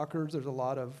lot of talkers. There's a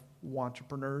lot of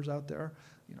entrepreneurs out there,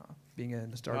 being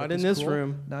in the startup. Not in this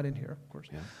room. Not in here, of course.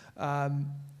 Yeah.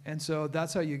 And so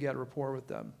that's how you get rapport with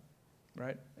them,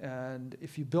 right? And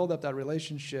if you build up that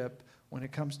relationship, when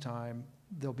it comes time,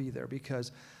 they'll be there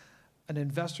because an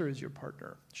investor is your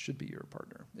partner, should be your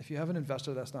partner. If you have an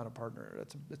investor that's not a partner,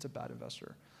 it's a bad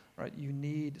investor, right? You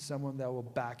need someone that will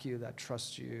back you, that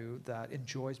trusts you, that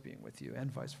enjoys being with you,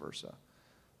 and vice versa.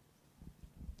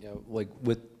 Yeah, like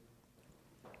with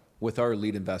with our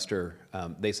lead investor,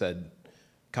 they said,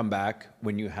 come back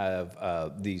when you have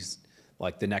these,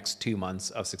 like the next 2 months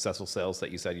of successful sales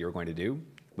that you said you were going to do.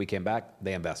 We came back,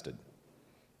 they invested.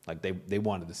 Like they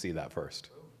wanted to see that first.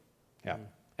 Yeah.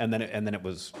 And then it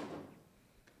was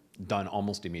done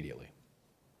almost immediately.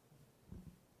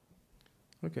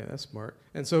 Okay, that's smart.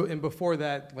 And so, and before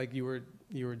that, like you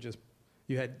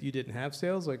didn't have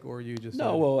sales, like, or you just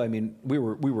No, well, I mean, we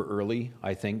were early,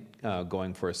 I think,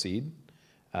 going for a seed,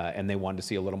 and they wanted to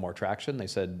see a little more traction. They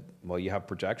said, well, you have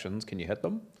projections, can you hit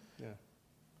them? Yeah.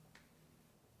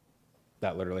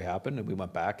 That literally happened, and we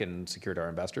went back and secured our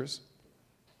investors.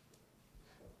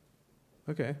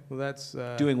 Okay, well, that's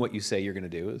doing what you say you're going to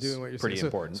do is pretty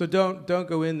important. So don't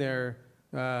go in there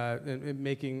and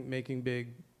making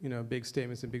big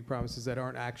statements and big promises that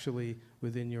aren't actually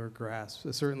within your grasp.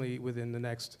 Certainly within the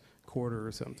next quarter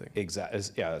or something. Exactly.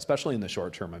 Yeah, especially in the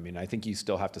short term. I mean, I think you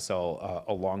still have to sell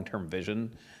a long-term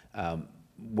vision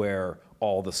where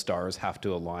all the stars have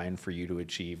to align for you to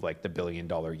achieve like the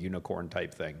billion-dollar unicorn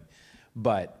type thing.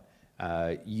 But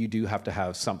you do have to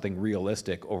have something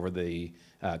realistic over the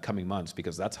coming months,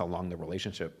 because that's how long the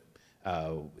relationship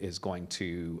is going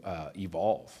to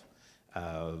evolve.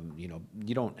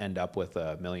 You don't end up with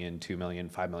 $1 million, $2 million,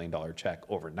 $5 million check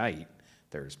overnight.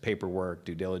 There's paperwork,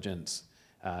 due diligence.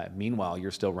 Meanwhile,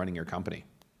 you're still running your company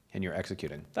and you're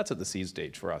executing. That's at the seed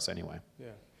stage for us anyway. Yeah.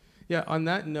 Yeah. On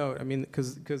that note, I mean,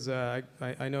 because I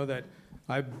know that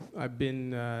I've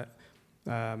been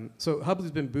so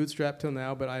Hubbly's been bootstrapped till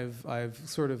now, but I've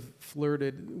sort of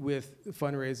flirted with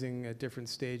fundraising at different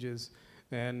stages,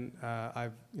 and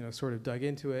I've sort of dug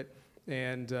into it,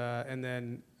 and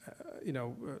then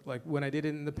like when I did it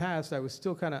in the past, I was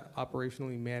still kind of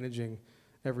operationally managing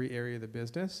every area of the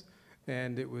business,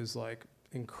 and it was like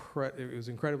it was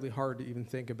incredibly hard to even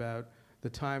think about the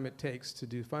time it takes to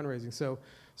do fundraising. So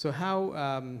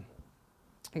how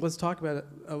let's talk about it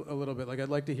a little bit. Like, I'd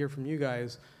like to hear from you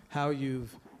guys how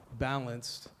you've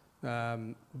balanced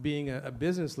being a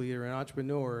business leader, an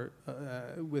entrepreneur,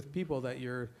 with people that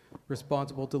you're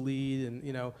responsible to lead,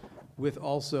 and with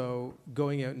also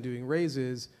going out and doing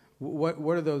raises. What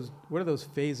are those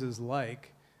phases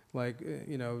like? Like,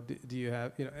 do you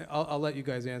have? I'll let you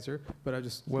guys answer, but I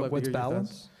just love what's to hear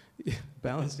balance?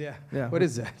 Balance, yeah. Yeah. What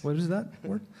is that? What is that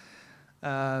word?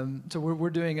 So we're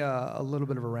doing a little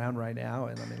bit of a round right now,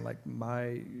 and I mean, like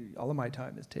all of my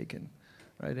time is taken,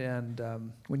 right?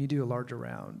 And when you do a larger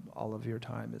round, all of your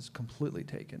time is completely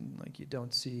taken. Like, you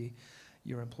don't see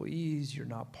your employees, you're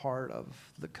not part of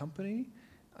the company,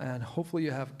 and hopefully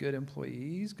you have good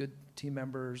employees, good team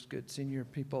members, good senior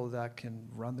people that can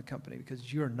run the company,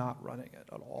 because you're not running it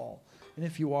at all. And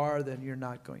if you are, then you're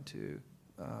not going to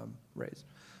raise,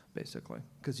 basically,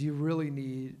 because you really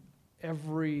need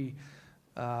every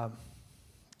neuron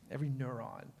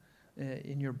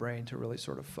in your brain to really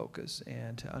sort of focus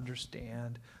and to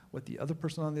understand what the other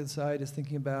person on the other side is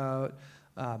thinking about,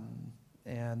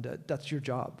 and that's your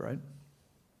job, right?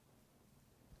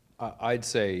 I'd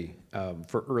say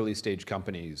for early stage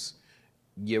companies,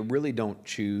 you really don't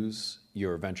choose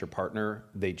your venture partner,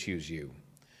 they choose you.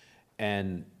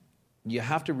 And you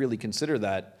have to really consider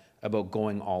that about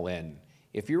going all in.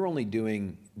 If you're only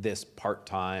doing this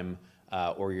part-time,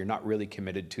 or you're not really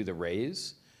committed to the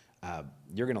raise,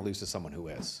 you're going to lose to someone who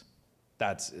is.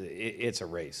 It's a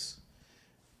race.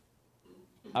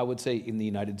 I would say in the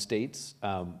United States,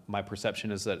 my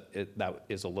perception is that that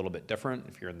is a little bit different.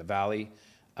 If you're in the Valley,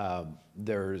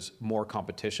 there's more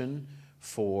competition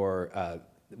for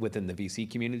within the VC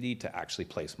community to actually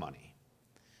place money.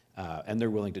 And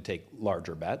they're willing to take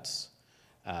larger bets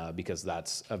because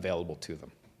that's available to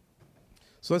them.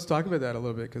 So let's talk about that a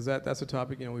little bit, because that's a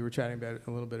topic we were chatting about it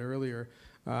a little bit earlier.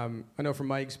 I know from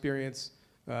my experience,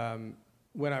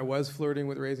 when I was flirting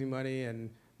with raising money and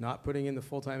not putting in the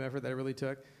full-time effort that it really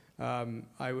took,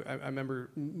 I remember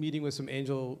meeting with some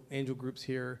angel groups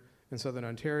here in Southern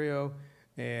Ontario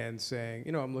and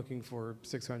saying, I'm looking for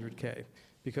 $600K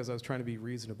because I was trying to be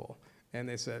reasonable, and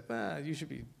they said,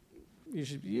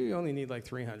 you only need like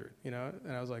 300, and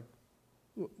I was like,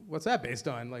 what's that based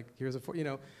on? Like, here's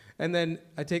and then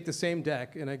I take the same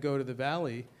deck and I go to the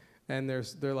Valley, and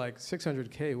they're like,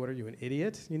 600K, what are you, an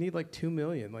idiot? You need like 2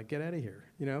 million, like, get out of here,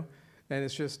 And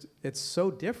it's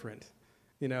so different,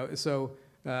 So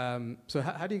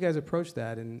how do you guys approach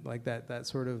that, and like that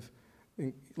sort of,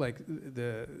 like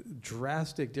the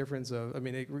drastic difference of,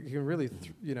 it can really,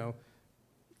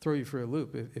 throw you for a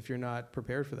loop if you're not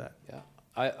prepared for that. Yeah,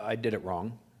 I did it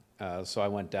wrong. So I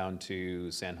went down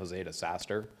to San Jose to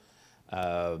SaaStr,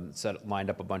 lined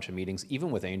up a bunch of meetings,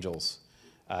 even with angels.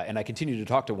 And I continue to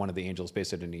talk to one of the angels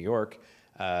based out of New York,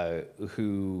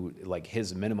 who, like,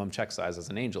 his minimum check size as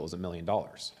an angel is $1 million.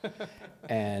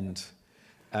 And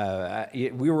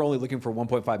we were only looking for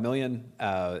 1.5 million,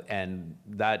 and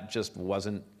that just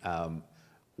wasn't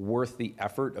worth the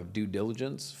effort of due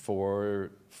diligence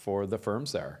for the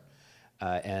firms there.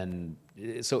 And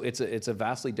so it's a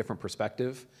vastly different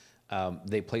perspective.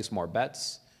 They place more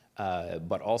bets,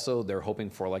 but also they're hoping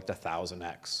for like the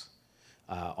 1000x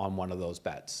on one of those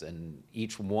bets. And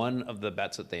each one of the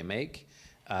bets that they make,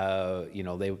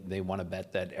 they want to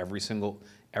bet that every single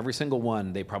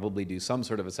one, they probably do some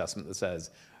sort of assessment that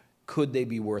says, could they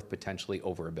be worth potentially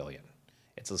over $1 billion?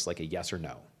 It's just like a yes or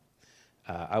no.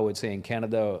 I would say in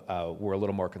Canada, we're a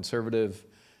little more conservative.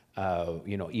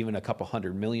 Even a couple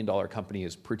 $100 million company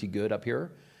is pretty good up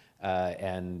here.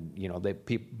 And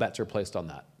bets are placed on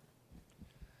that.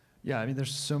 Yeah, I mean,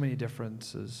 there's so many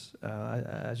differences,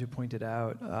 as you pointed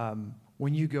out.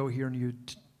 When you go here and you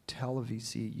tell a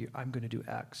VC, I'm going to do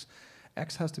X,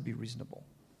 X has to be reasonable.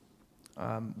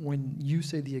 When you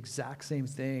say the exact same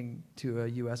thing to a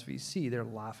US VC, they're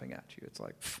laughing at you. It's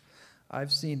like,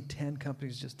 I've seen 10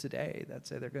 companies just today that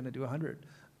say they're going to do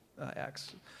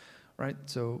 100X, right?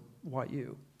 So why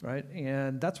you, right?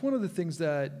 And that's one of the things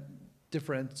that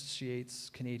differentiates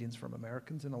Canadians from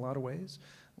Americans in a lot of ways.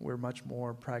 We're much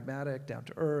more pragmatic, down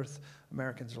to earth.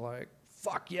 Americans are like,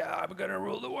 fuck yeah, I'm gonna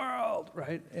rule the world,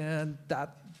 right? And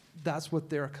that's what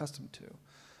they're accustomed to.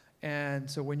 And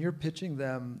so when you're pitching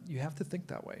them, you have to think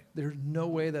that way. There's no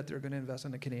way that they're gonna invest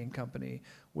in a Canadian company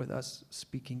with us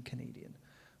speaking Canadian,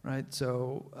 right?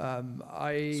 So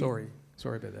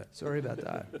Sorry about that. Sorry about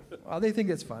that. Well, they think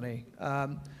it's funny.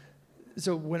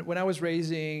 So when I was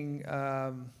raising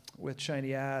with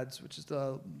Shiny Ads, which is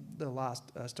the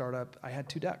last startup, I had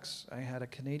 2 decks. I had a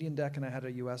Canadian deck and I had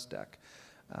a US deck.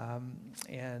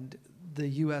 And the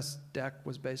US deck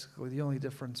was basically, the only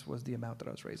difference was the amount that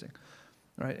I was raising,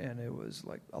 right? And it was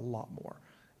like a lot more,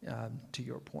 to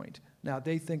your point. Now,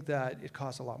 they think that it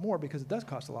costs a lot more because it does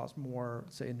cost a lot more,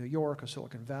 say in New York or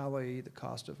Silicon Valley. The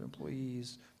cost of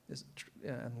employees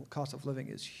and cost of living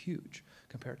is huge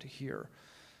compared to here.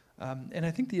 And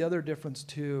I think the other difference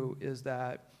too is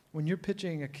that when you're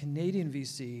pitching a Canadian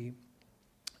VC,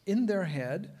 in their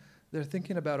head, they're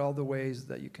thinking about all the ways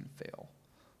that you can fail.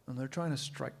 And they're trying to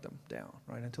strike them down,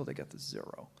 right, until they get to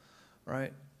 0,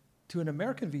 right? To an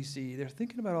American VC, they're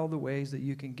thinking about all the ways that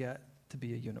you can get to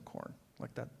be a unicorn,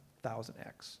 like that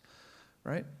 1000x,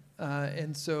 right?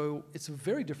 And so it's a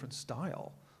very different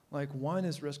style. Like, one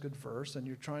is risk adverse, and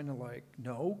you're trying to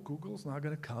no, Google's not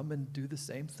going to come and do the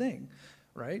same thing,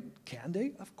 right? Can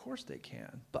they? Of course they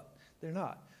can, but they're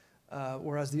not.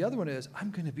 Whereas the other one is,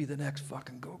 I'm going to be the next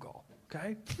fucking Google,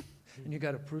 okay? And you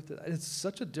got to prove that. It's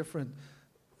such a different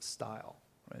style,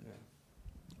 right?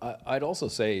 Yeah. I'd also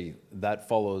say that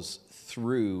follows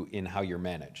through in how you're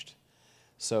managed.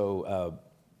 So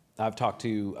I've talked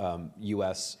to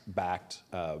US-backed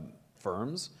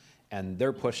firms, and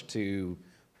they're pushed to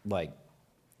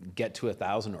get to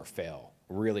 1,000 or fail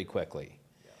really quickly.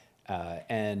 Yeah.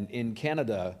 And in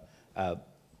Canada,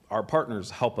 our partners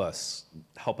help us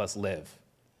live,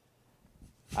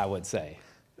 I would say.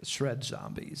 Shred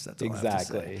zombies, that's all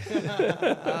exactly. I have to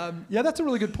say. Yeah, that's a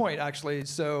really good point, actually.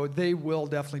 So they will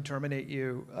definitely terminate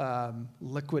you,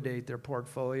 liquidate their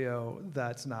portfolio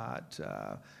that's not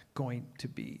going to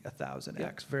be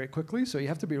 1,000x very quickly. So you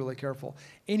have to be really careful.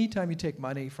 Anytime you take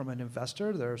money from an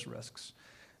investor, there's risks.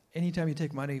 Anytime you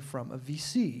take money from a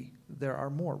VC, there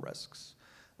are more risks.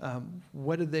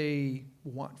 What do they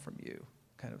want from you,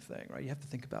 kind of thing, right? You have to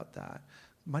think about that.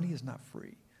 Money is not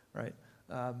free, right?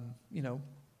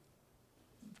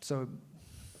 So,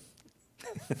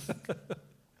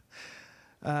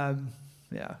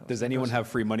 yeah. Does anyone have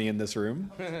free money in this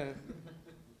room?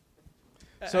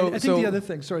 I think the other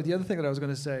thing that I was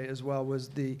going to say as well was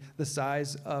the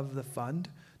size of the fund,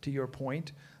 to your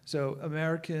point. So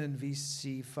American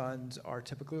VC funds are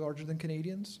typically larger than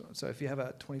Canadians. So if you have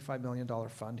a $25 million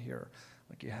fund here,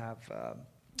 like you have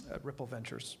Ripple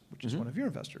Ventures, which is one of your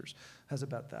investors, has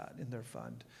about that in their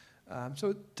fund.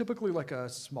 So typically like a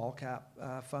small cap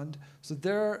fund. So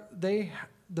the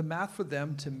math for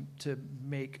them to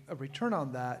make a return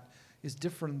on that is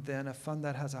different than a fund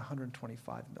that has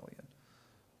 125 million,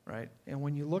 right? And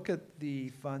when you look at the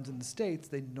funds in the States,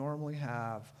 they normally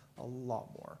have a lot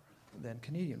more than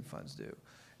Canadian funds do.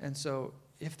 And so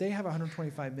if they have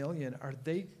 125 million, are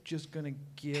they just going to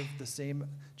give the same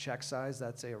check size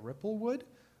that, say, a Ripple would,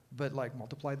 but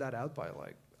multiply that out by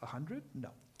 100? No.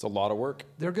 It's a lot of work.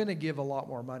 They're going to give a lot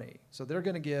more money. So they're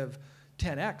going to give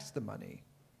 10x the money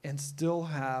and still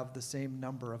have the same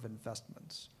number of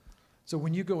investments. So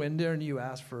when you go in there and you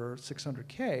ask for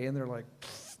 600K and they're like,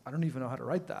 I don't even know how to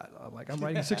write that. I'm like, I'm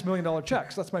writing $6 million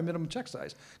checks. That's my minimum check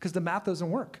size. Because the math doesn't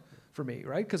work for me,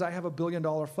 right? Because I have $1 billion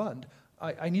fund.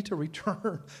 I need to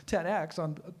return 10x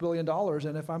on $1 billion.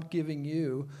 And if I'm giving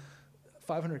you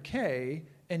 500K,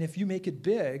 and if you make it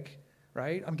big,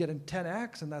 right, I'm getting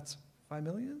 10x, and that's 5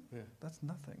 million? Yeah. That's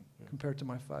nothing compared to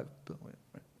my 5 billion.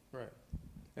 Right.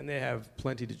 And they have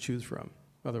plenty to choose from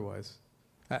otherwise.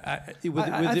 I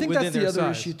think that's the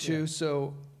other issue too. Yeah.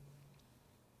 So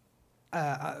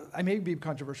I may be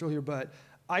controversial here, but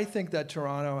I think that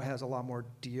Toronto has a lot more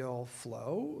deal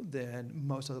flow than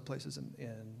most other places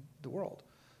in the world.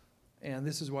 And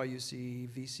this is why you see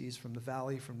VCs from the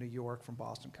Valley, from New York, from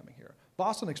Boston coming here.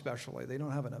 Boston especially, they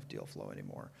don't have enough deal flow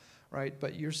anymore, right?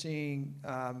 But you're seeing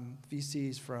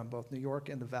VCs from both New York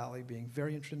and the Valley being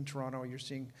very interested in Toronto. You're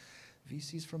seeing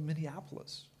VCs from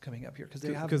Minneapolis coming up here because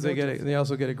they have they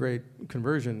also get a great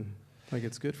conversion. Like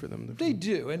it's good for them. They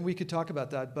do, and we could talk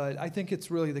about that. But I think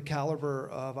it's really the caliber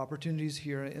of opportunities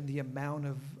here and the amount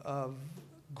of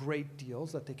great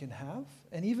deals that they can have.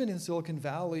 And even in Silicon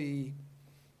Valley,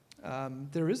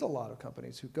 there is a lot of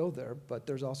companies who go there, but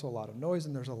there's also a lot of noise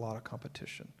and there's a lot of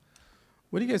competition.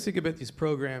 What do you guys think about these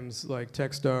programs like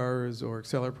Techstars or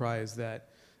Accelerprise that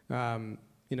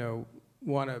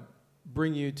want to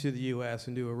bring you to the U.S.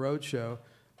 and do a roadshow,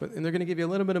 and they're going to give you a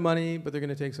little bit of money, but they're going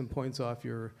to take some points off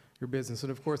your business,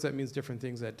 and of course that means different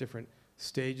things at different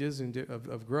stages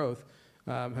of growth.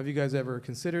 Have you guys ever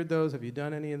considered those? Have you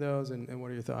done any of those? And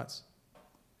what are your thoughts?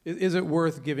 Is it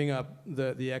worth giving up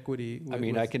the equity?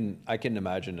 I can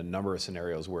imagine a number of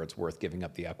scenarios where it's worth giving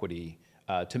up the equity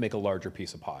to make a larger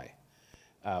piece of pie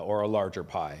or a larger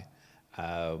pie.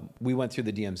 We went through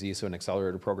the DMZ, so an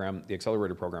accelerator program. The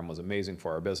accelerator program was amazing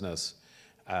for our business.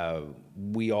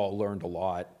 We all learned a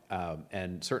lot,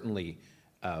 and certainly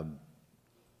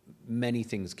many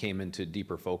things came into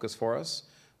deeper focus for us.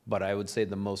 But I would say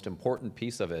the most important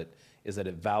piece of it is that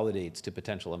it validates to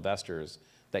potential investors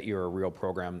that you're a real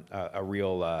program, a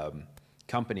real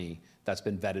company that's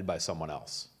been vetted by someone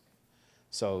else.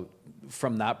 So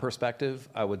from that perspective,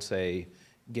 I would say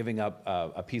giving up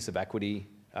a piece of equity,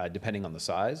 depending on the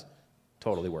size,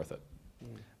 totally worth it.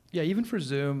 Yeah, even for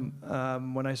Zoom,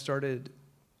 when I started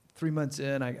 3 months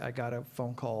in, I got a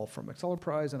phone call from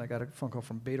Accelerprise and I got a phone call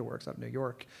from BetaWorks out of New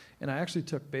York. And I actually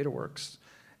took BetaWorks,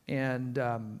 and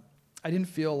I didn't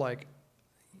feel like,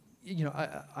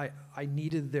 I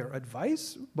needed their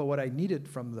advice, but what I needed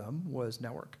from them was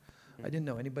network. I didn't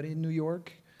know anybody in New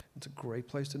York. It's a great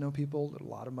place to know people, a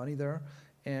lot of money there.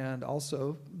 And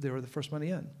also, they were the first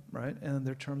money in, right? And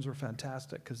their terms were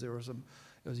fantastic because it was a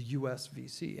U.S.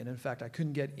 VC. And in fact, I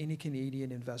couldn't get any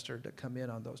Canadian investor to come in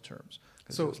on those terms.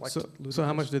 So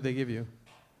how much did they give you?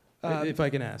 If I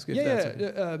can ask.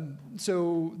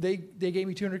 So they gave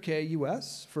me $200K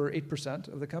US for 8%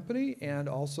 of the company, and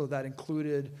also that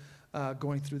included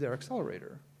going through their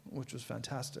accelerator, which was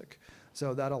fantastic.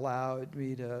 So that allowed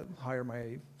me to hire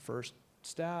my first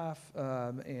staff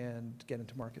and get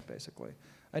into market, basically.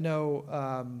 I know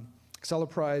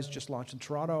Accelerprise just launched in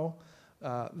Toronto.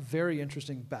 Very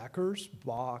interesting backers,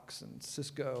 Box and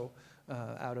Cisco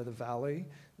out of the Valley.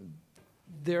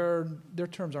 Their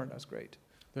terms aren't as great.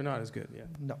 They're not as good, yeah.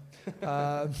 No.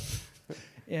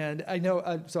 And I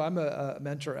know, so I'm a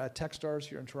mentor at Techstars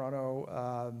here in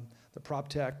Toronto, the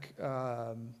PropTech,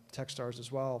 Techstars as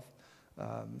well,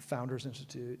 Founders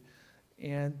Institute.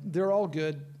 And they're all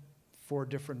good for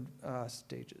different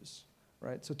stages,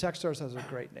 right? So Techstars has a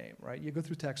great name, right? You go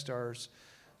through Techstars,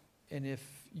 and if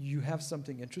you have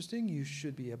something interesting, you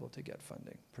should be able to get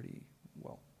funding pretty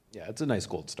well. Yeah, it's a nice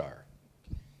gold star.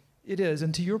 It is,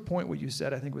 and to your point, what you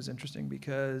said I think was interesting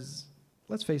because,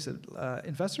 let's face it,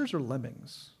 investors are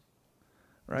lemmings,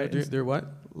 right? They're what?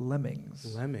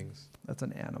 Lemmings. Lemmings. That's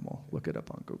an animal. Look it up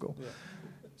on Google. Yeah.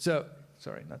 So,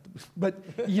 sorry, but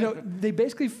they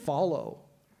basically follow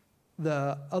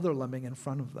the other lemming in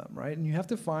front of them, right? And you have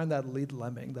to find that lead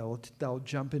lemming that will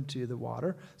jump into the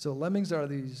water. So lemmings are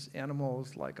these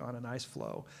animals like on an ice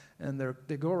floe, and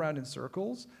they go around in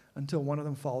circles until one of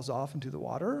them falls off into the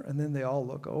water, and then they all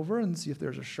look over and see if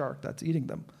there's a shark that's eating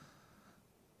them.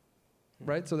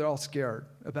 Right? So they're all scared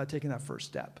about taking that first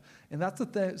step. And that's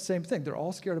the same thing. They're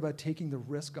all scared about taking the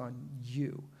risk on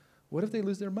you. What if they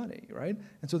lose their money, right?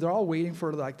 And so they're all waiting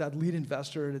for like that lead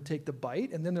investor to take the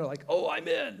bite, and then they're like, "Oh, I'm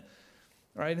in."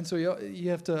 Right? And so you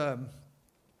have to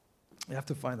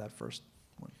find that first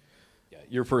one. Yeah,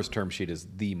 your first term sheet is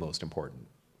the most important.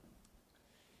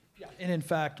 Yeah. And in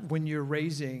fact, when you're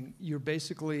raising,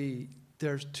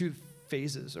 there's two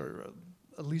phases, or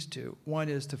at least two. One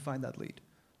is to find that lead,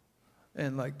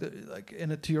 And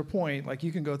and to your point, like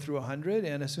you can go through 100,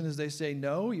 and as soon as they say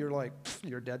no, you're like,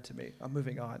 you're dead to me. I'm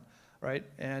moving on, right?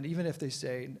 And even if they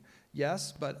say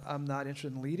yes, but I'm not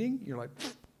interested in leading, you're like,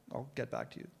 I'll get back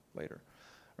to you later,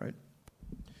 right?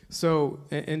 So,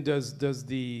 and does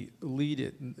the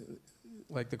lead,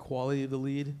 like the quality of the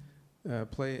lead,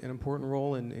 play an important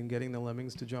role in getting the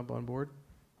lemmings to jump on board?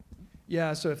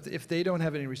 Yeah, so if they don't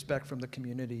have any respect from the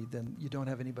community, then you don't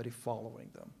have anybody following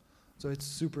them. So it's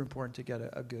super important to get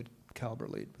a good caliber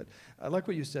lead. But I like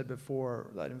what you said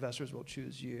before, that investors will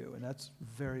choose you, and that's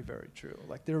very, very true.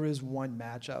 Like there is one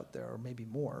match out there, or maybe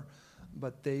more,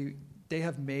 but they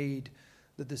have made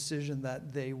the decision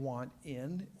that they want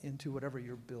into whatever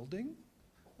you're building,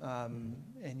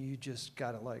 and you just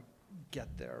gotta like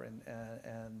get there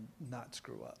and not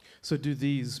screw up. So do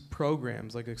these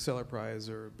programs like Accelerprise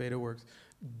or BetaWorks,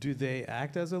 do they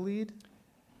act as a lead?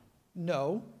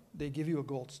 No, they give you a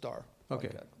gold star. Okay,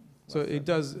 like so it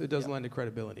does lend to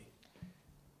credibility.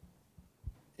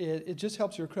 It just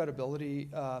helps your credibility.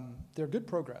 They're good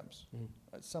programs.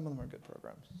 Some of them are good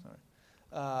programs.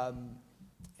 Sorry.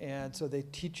 And so they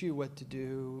teach you what to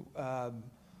do.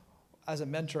 As a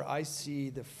mentor, I see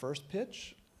the first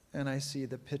pitch, and I see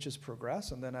the pitches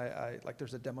progress, and then I like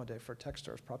there's a demo day for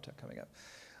Techstars PropTech coming up.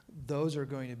 Those are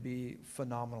going to be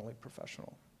phenomenally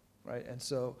professional, right? And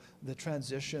so the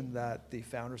transition that the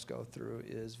founders go through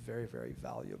is very, very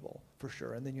valuable for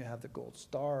sure. And then you have the gold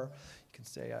star. You can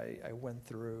say I went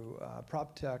through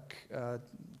PropTech,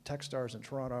 Techstars in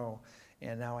Toronto,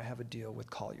 and now I have a deal with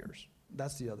Colliers.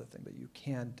 That's the other thing that you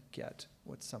can't get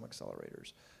with some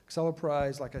accelerators.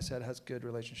 Accelerprise, like I said, has good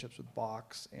relationships with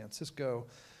Box and Cisco.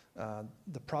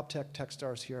 The PropTech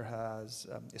Techstars here is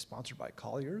sponsored by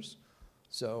Colliers.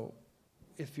 So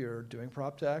if you're doing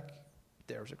PropTech,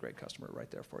 there's a great customer right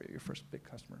there for you, your first big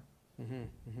customer.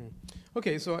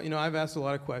 Okay, so I've asked a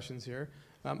lot of questions here.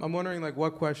 I'm wondering, like,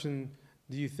 what question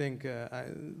do you think?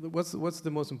 What's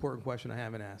the most important question I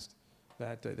haven't asked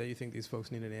that you think these folks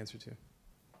need an answer to?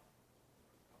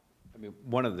 I mean,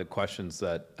 one of the questions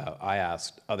that I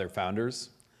asked other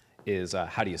founders is,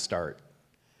 how do you start?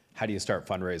 How do you start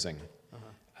fundraising?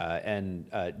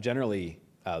 And generally,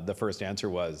 the first answer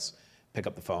was, pick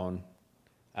up the phone,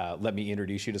 let me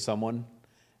introduce you to someone,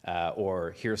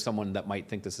 or here's someone that might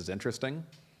think this is interesting.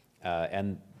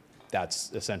 And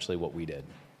that's essentially what we did.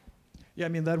 Yeah, I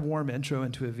mean, that warm intro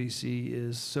into a VC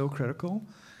is so critical.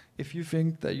 If you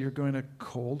think that you're going to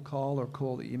cold call or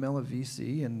cold email a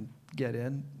VC and get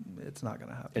in, it's not going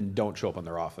to happen. And don't show up in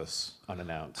their office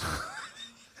unannounced.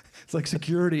 It's like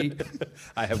security.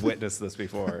 I have witnessed this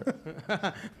before.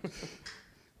 I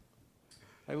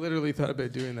literally thought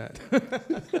about doing that.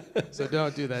 So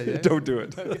don't do that yet. Don't do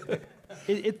it.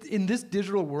 In this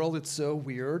digital world, it's so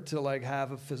weird to like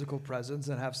have a physical presence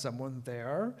and have someone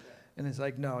there. And it's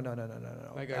like, no.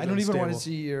 I don't even want to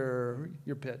see your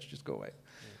pitch. Just go away.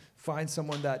 Yeah. Find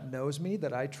someone that knows me,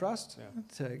 that I trust,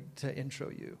 to intro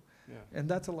you. Yeah. And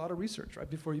that's a lot of research, right,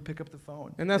 before you pick up the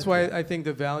phone. And that's why I think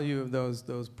the value of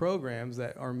those programs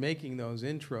that are making those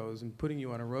intros and putting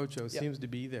you on a roadshow seems to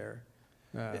be there.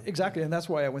 Exactly, and that's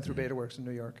why I went through BetaWorks in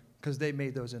New York, because they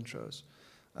made those intros.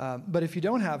 But if you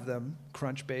don't have them,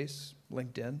 Crunchbase,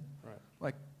 LinkedIn,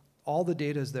 like all the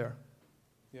data is there.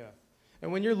 Yeah.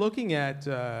 And when you're looking at,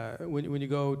 when you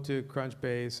go to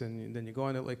Crunchbase and then you go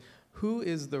on it, like,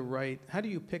 how do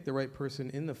you pick the right person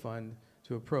in the fund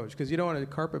to approach? Because you don't want to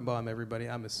carpet bomb everybody,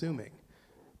 I'm assuming.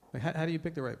 Like, how do you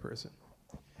pick the right person?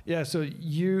 Yeah, so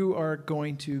you are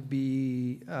going to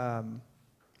be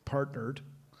partnered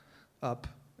up.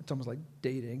 It's almost like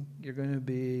dating. You're going to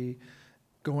be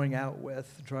going out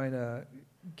with, trying to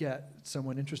get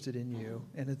someone interested in you.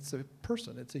 And it's a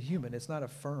person, it's a human, it's not a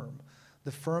firm.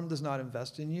 The firm does not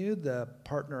invest in you, the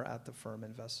partner at the firm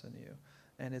invests in you.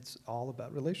 And it's all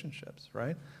about relationships,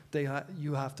 right?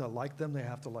 You have to like them, they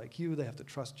have to like you, they have to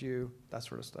trust you, that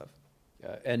sort of stuff.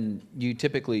 And you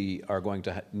typically are going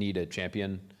to need a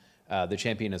champion. The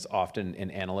champion is often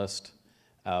an analyst,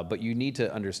 but you need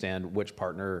to understand which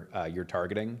partner you're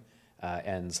targeting.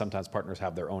 And sometimes partners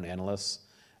have their own analysts.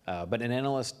 But an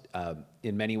analyst,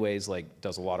 in many ways,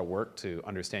 does a lot of work to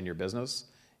understand your business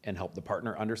and help the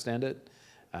partner understand it.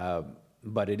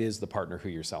 But it is the partner who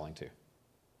you're selling to.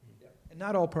 And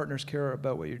not all partners care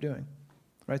about what you're doing,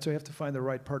 right? So you have to find the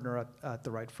right partner at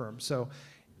the right firm. So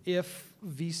if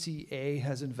VCA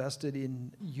has invested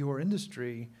in your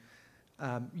industry,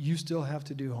 you still have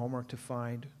to do homework to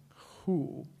find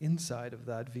who inside of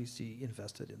that VC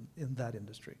invested in that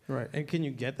industry. Right. And can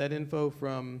you get that info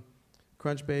from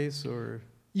Crunchbase or?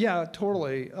 Yeah,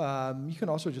 totally. You can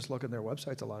also just look at their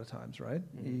websites a lot of times, right?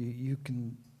 You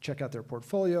can check out their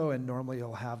portfolio, and normally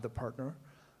you'll have the partner.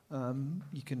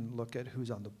 You can look at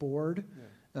who's on the board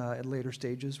at later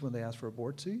stages when they ask for a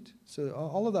board seat. So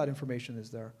all of that information is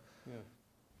there. Yeah.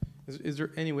 Is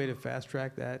there any way to fast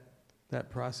track that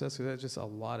process? Because that's just a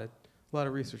lot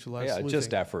of research, a lot of Yeah, sleuthing.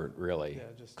 just effort, really. Yeah,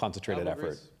 just Concentrated effort.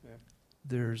 risk. Yeah.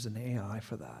 There's an AI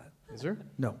for that. Is there?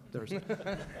 No, there's not.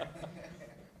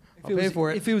 I'll pay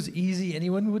for it. If it was easy,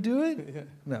 anyone would do it? Yeah.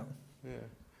 No. Yeah.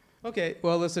 Okay.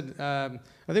 Well, listen. I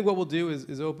think what we'll do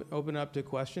is open up to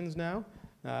questions now.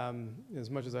 As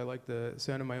much as I like the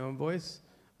sound of my own voice,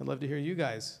 I'd love to hear you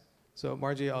guys. So,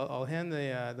 Margie, I'll hand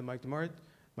the mic to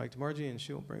Margie, and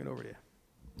she'll bring it over to you.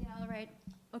 Yeah. All right.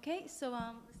 Okay. So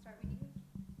let's start with you.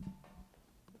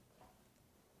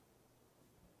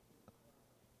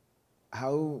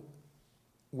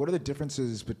 What are the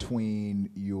differences between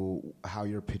how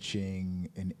you're pitching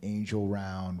an angel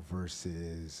round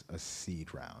versus a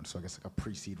seed round? So I guess like a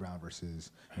pre-seed round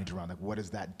versus angel round. Like, what does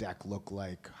that deck look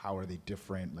like? How are they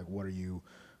different? Like, what are you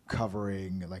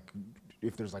covering? Like,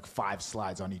 if there's like 5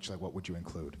 slides on each, like, what would you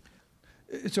include?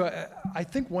 So I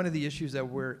think one of the issues that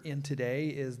we're in today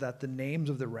is that the names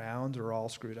of the rounds are all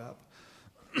screwed up.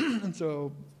 And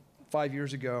so 5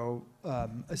 years ago,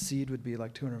 a seed would be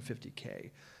like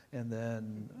 $250K. And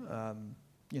then,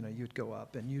 you'd go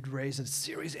up and you'd raise a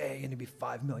Series A and it'd be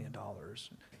 $5 million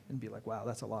and be like, wow,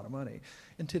 that's a lot of money.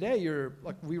 And today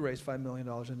we raised $5 million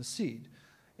in a seed.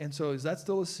 And so is that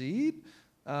still a seed?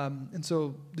 And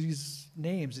so these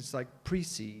names, it's like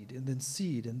pre-seed and then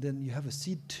seed, and then you have a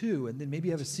seed 2, and then maybe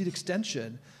you have a seed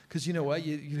extension, because you know what,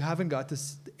 you haven't got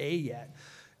this A yet.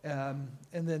 And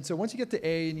then so once you get to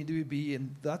A and you do B,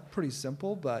 and that's pretty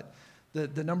simple, but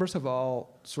the numbers have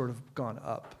all sort of gone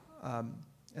up.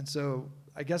 And so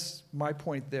I guess my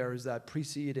point there is that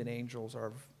pre-seed and angels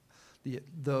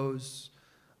those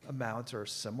amounts are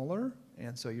similar,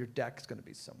 and so your deck is going to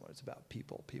be similar. It's about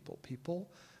people,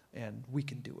 and we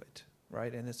can do it,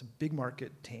 right? And it's a big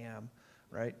market TAM,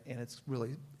 right? And it's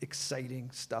really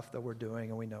exciting stuff that we're doing,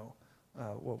 and we know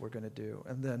what we're going to do.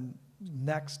 And then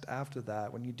next after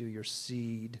that, when you do your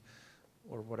seed,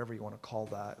 or whatever you want to call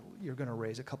that, you're going to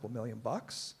raise a couple $1 million.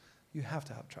 You have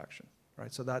to have traction,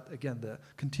 right? So that, again, the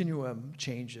continuum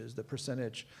changes. The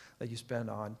percentage that you spend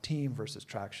on team versus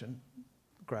traction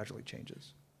gradually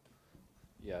changes.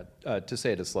 Yeah, to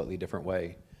say it a slightly different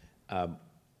way,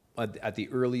 at the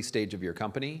early stage of your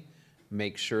company,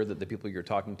 make sure that the people you're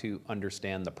talking to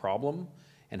understand the problem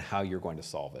and how you're going to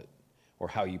solve it, or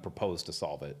how you propose to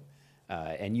solve it.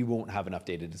 And you won't have enough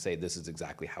data to say this is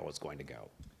exactly how it's going to go.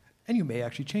 And you may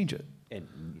actually change it.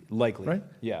 And likely, right?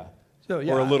 Yeah. So,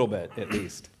 yeah. Or a little bit, at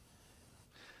least.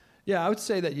 Yeah, I would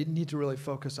say that you need to really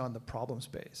focus on the problem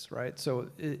space, right? So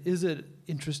is it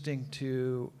interesting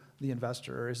to the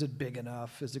investor? Is it big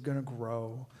enough? Is it going to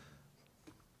grow?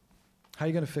 How are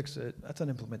you going to fix it? That's an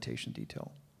implementation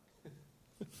detail.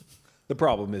 The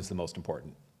problem is the most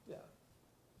important. Yeah.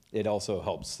 It also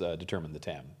helps determine the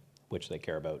TAM, which they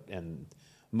care about. And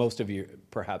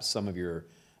perhaps some of your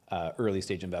early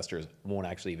stage investors won't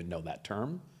actually even know that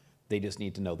term. They just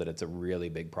need to know that it's a really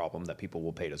big problem that people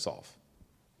will pay to solve.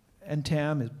 And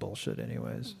TAM is bullshit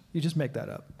anyways. You just make that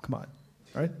up. Come on,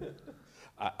 right?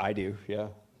 I do, yeah,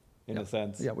 in a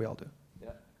sense. Yeah, we all do.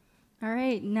 Yeah. All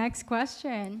right, next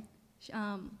question.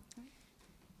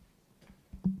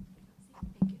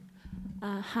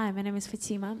 Hi, my name is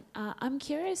Fatima. I'm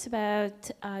curious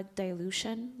about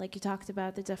dilution. Like you talked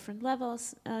about the different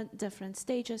levels, different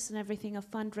stages and everything of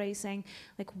fundraising.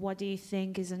 Like what do you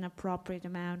think is an appropriate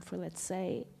amount for, let's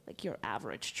say, like your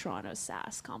average Toronto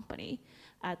SaaS company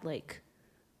at like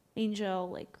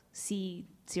angel, like C,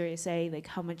 Series A, like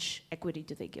how much equity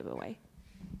do they give away?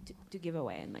 To give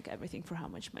away and like everything for how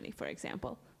much money, for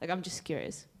example? Like I'm just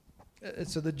curious.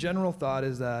 So the general thought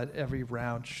is that every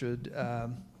round should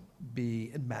be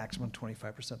at maximum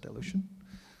 25% dilution.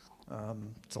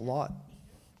 It's a lot,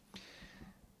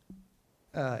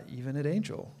 even at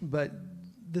angel. But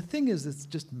the thing is, it's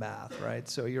just math, right?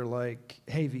 So you're like,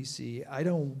 hey, VC, I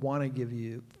don't want to give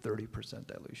you 30%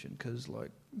 dilution because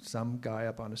like some guy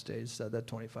up on a stage said that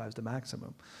 25 is the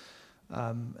maximum.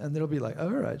 And they'll be like, all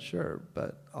right, sure,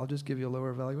 but I'll just give you a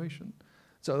lower valuation.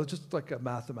 So it's just like a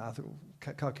mathematical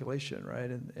calculation, right?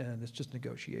 And it's just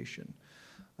negotiation.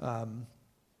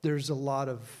 There's a lot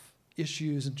of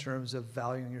issues in terms of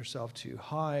valuing yourself too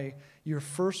high. Your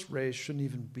first raise shouldn't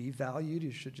even be valued.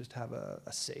 You should just have a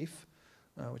safe,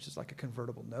 which is like a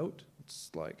convertible note.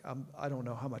 It's like, I don't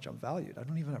know how much I'm valued. I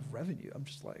don't even have revenue. I'm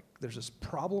just like, there's this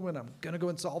problem and I'm going to go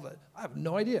and solve it. I have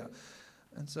no idea.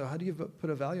 And so how do you put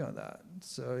a value on that?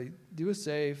 So you do a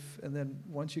safe, and then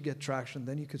once you get traction,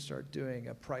 then you could start doing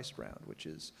a priced round, which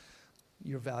is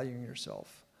you're valuing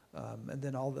yourself. And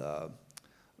then all the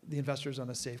investors on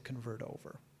a safe convert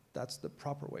over. That's the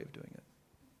proper way of doing it.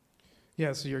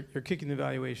 Yeah, so you're kicking the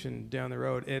valuation down the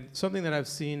road. And something that I've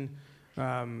seen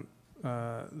that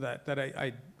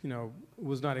I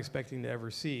was not expecting to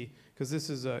ever see, because this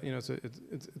is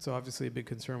it's obviously a big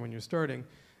concern when you're starting.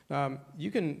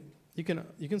 You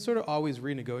can sort of always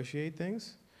renegotiate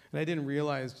things, and I didn't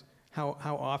realize how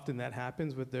often that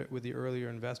happens with the earlier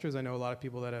investors. I know a lot of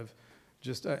people that have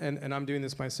just and I'm doing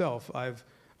this myself.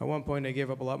 At one point I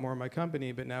gave up a lot more of my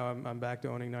company, but now I'm back to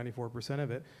owning 94% of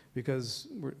it because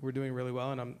we're doing really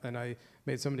well, and I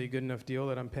made somebody a good enough deal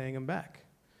that I'm paying them back.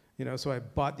 So I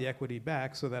bought the equity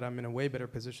back so that I'm in a way better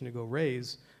position to go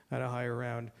raise at a higher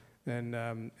round, and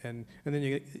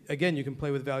then you can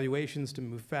play with valuations to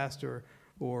move faster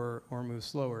or move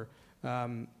slower,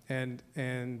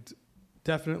 and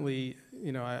definitely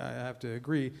I have to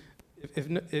agree. If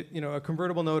a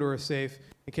convertible note or a safe,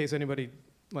 in case anybody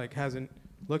hasn't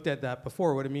looked at that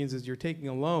before, what it means is you're taking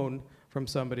a loan from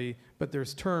somebody, but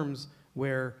there's terms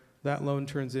where that loan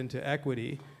turns into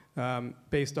equity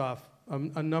based off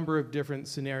a number of different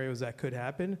scenarios that could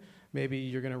happen. Maybe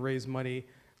you're going to raise money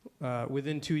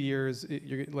within 2 years.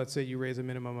 Let's say you raise a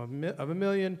minimum of $1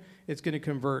 million. It's going to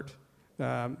convert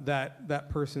that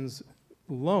person's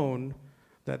loan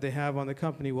that they have on the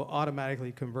company will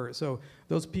automatically convert. So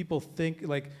those people think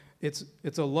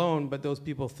it's a loan, but those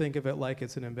people think of it like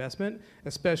it's an investment,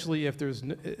 especially if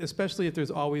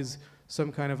there's always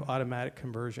some kind of automatic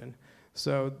conversion.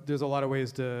 So there's a lot of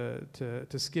ways to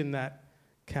skin that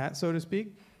cat, so to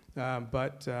speak,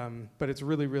 but it's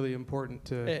really, really important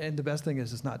to. And the best thing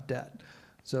is it's not debt,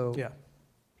 so yeah,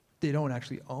 they don't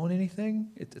actually own anything.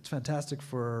 It's fantastic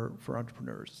for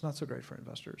entrepreneurs. It's not so great for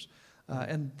investors.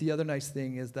 And the other nice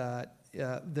thing is that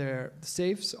their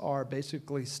safes are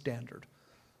basically standard.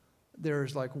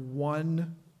 There's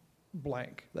one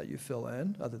blank that you fill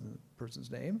in other than the person's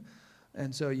name.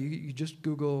 And so you just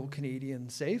Google Canadian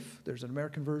safe. There's an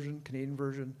American version, Canadian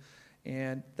version,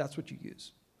 and that's what you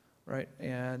use, right?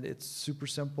 And it's super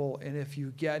simple. And if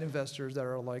you get investors that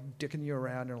are dicking you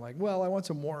around and are well, I want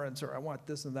some warrants or I want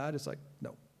this and that, it's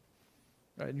no,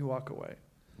 right? And you walk away.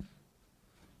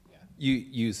 You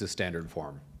use the standard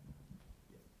form.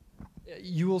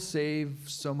 You will save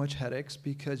so much headaches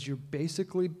because you're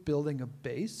basically building a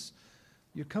base.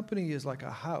 Your company is like a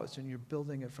house and you're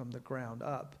building it from the ground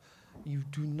up. You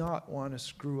do not want to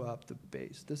screw up the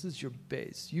base. This is your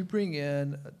base. You bring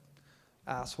in an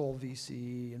asshole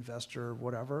VC, investor,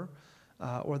 whatever,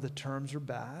 or the terms are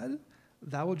bad,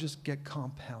 that will just get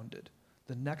compounded.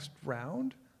 The next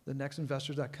round, the next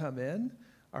investors that come in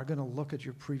are going to look at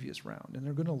your previous round, and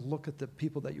they're going to look at the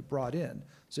people that you brought in.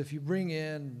 So if you bring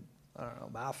in, I don't know,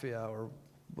 mafia or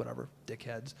whatever,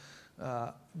 dickheads,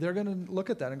 they're going to look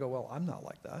at that and go, well, I'm not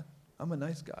like that. I'm a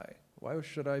nice guy. Why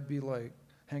should I be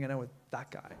hanging out with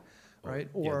that guy, right?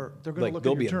 Or they're going to look at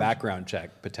your terms. There'll be a background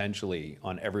check potentially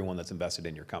on everyone that's invested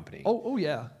in your company. Oh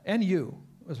yeah, and you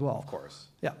as well. Of course.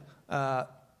 Yeah,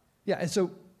 and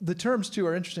so the terms too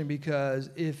are interesting because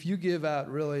if you give out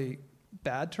really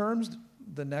bad terms,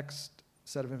 the next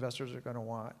set of investors are going to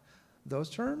want those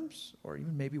terms or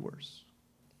even maybe worse.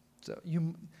 So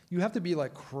you have to be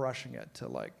crushing it to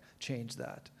change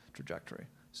that trajectory.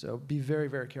 So be very,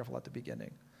 very careful at the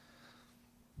beginning.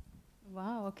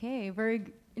 Wow, okay,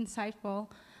 very insightful. All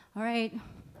right,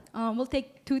 we'll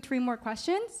take 2-3 more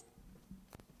questions.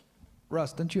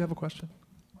 Russ, didn't you have a question?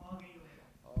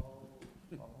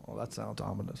 Oh, that sounds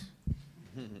ominous.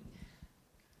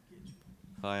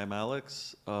 Hi, I'm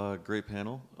Alex. Great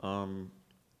panel.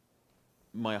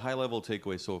 My high-level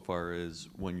takeaway so far is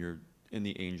when you're in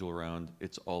the angel round,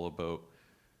 it's all about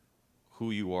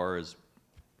who you are as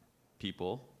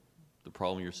people, the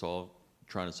problem you're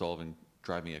trying to solve, and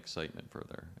driving excitement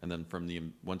further. And then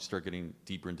once you start getting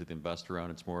deeper into the investor round,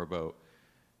 it's more about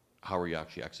how are you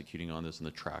actually executing on this and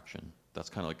the traction. That's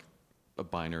kind of a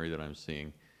binary that I'm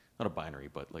seeing. Not a binary,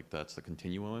 but that's the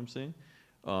continuum I'm seeing.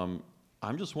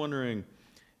 I'm just wondering,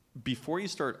 before you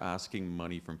start asking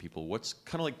money from people, what's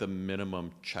kind of the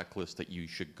minimum checklist that you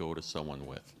should go to someone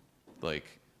with?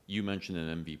 You mentioned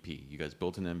an MVP. You guys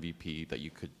built an MVP that you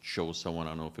could show someone. I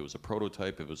don't know if it was a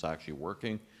prototype, if it was actually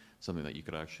working, something that you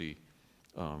could actually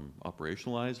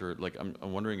operationalize, or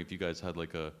I'm wondering if you guys had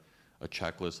a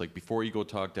checklist, before you go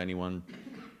talk to anyone,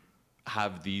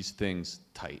 have these things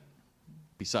tight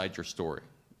besides your story.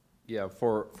 Yeah,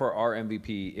 for our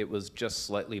MVP, it was just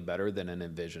slightly better than an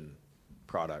Envision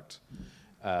product.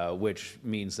 which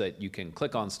means that you can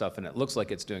click on stuff and it looks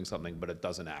like it's doing something, but it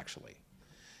doesn't actually.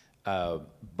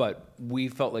 But we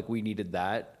felt like we needed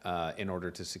that in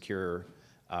order to secure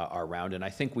our round, and I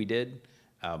think we did.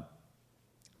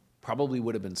 Probably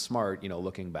would have been smart,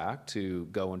 looking back, to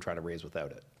go and try to raise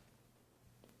without it.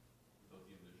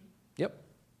 Yep.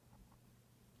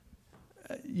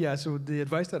 Yeah, so the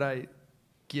advice that I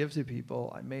give to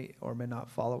people, I may or may not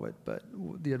follow it, but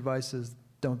the advice is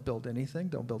don't build anything.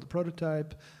 Don't build a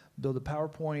prototype, build a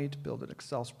PowerPoint, build an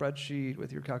Excel spreadsheet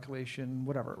with your calculation,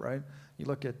 whatever, right? You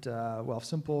look at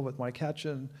Wealthsimple with Mike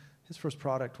Hatchen, his first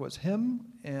product was him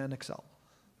and Excel,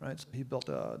 right? So he built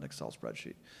an Excel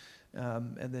spreadsheet.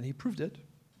 And then he proved it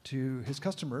to his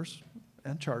customers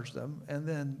and charged them, and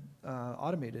then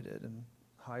automated it and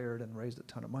hired and raised a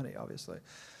ton of money, obviously.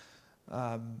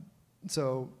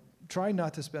 So try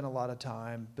not to spend a lot of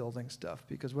time building stuff,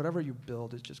 because whatever you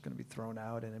build is just going to be thrown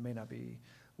out, and it may not be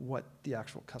what the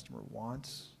actual customer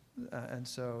wants. And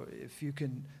so if you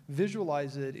can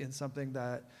visualize it in something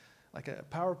that, like a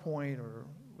PowerPoint, or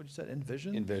what you said,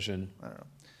 Envision? Envision. I don't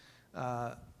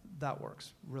know. That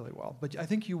works really well. But I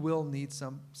think you will need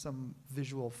some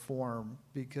visual form,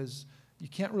 because you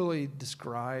can't really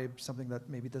describe something that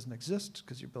maybe doesn't exist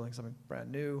because you're building something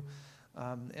brand new.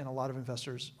 And a lot of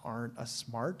investors aren't as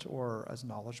smart or as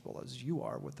knowledgeable as you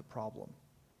are with the problem.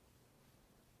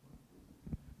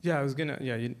 Yeah, I was gonna.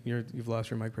 Yeah, you've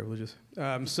lost your mic privileges.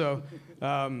 I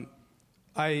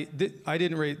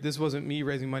didn't raise. This wasn't me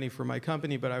raising money for my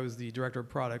company, but I was the director of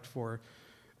product for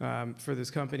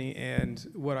this company. And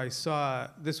what I saw,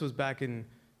 this was back in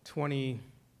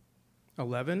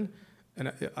 2011,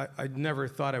 and I never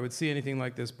thought I would see anything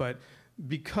like this. But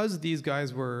because these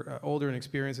guys were older and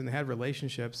experienced, and they had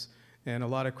relationships and a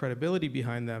lot of credibility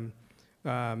behind them,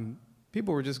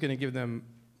 people were just going to give them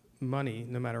money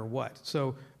no matter what.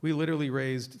 So we literally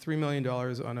raised $3 million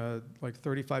on a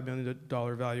 $35 million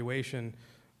valuation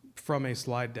from a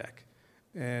slide deck,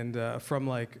 and from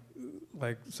like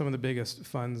some of the biggest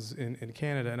funds in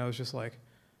Canada. And I was just like,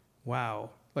 wow.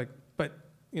 But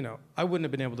I wouldn't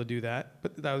have been able to do that.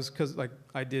 But that was because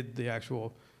I did the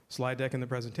actual slide deck and the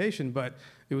presentation, but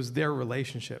it was their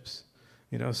relationships,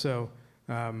 So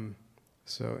yeah.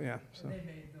 So. And they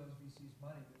made those VCs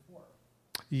money before.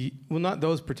 Well, not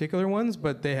those particular ones,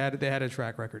 but they had a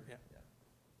track record. Yeah.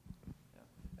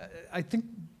 I think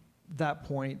that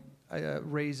point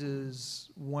raises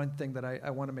one thing that I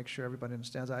want to make sure everybody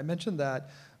understands. I mentioned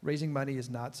that raising money is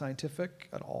not scientific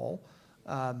at all.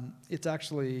 It's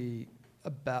actually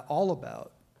all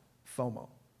about FOMO,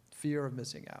 fear of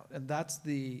missing out. And that's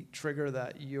the trigger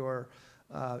that you're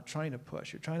trying to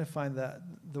push. You're trying to find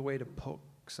the way to poke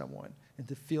someone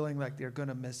into feeling like they're going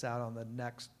to miss out on the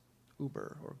next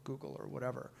Uber or Google or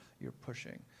whatever you're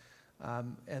pushing.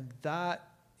 And that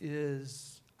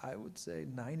is, I would say,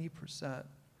 90%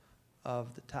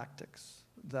 of the tactics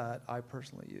that I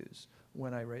personally use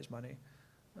when I raise money.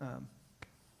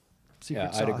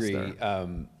 Yeah, I'd agree.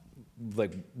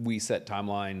 We set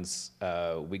timelines,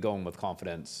 we go in with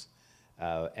confidence,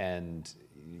 and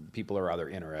people are either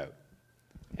in or out.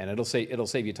 And it'll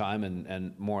save you time,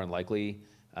 and more than likely,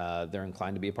 they're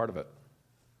inclined to be a part of it.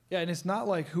 Yeah, and it's not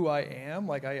like who I am.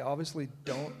 I obviously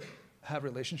don't have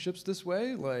relationships this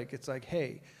way. It's like,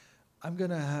 hey, I'm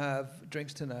going to have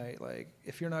drinks tonight.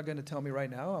 If you're not going to tell me right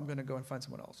now, I'm going to go and find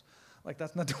someone else.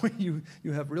 That's not the way you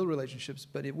have real relationships.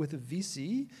 But with a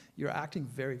VC, you're acting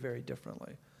very, very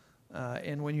differently.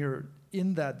 And when you're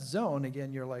in that zone,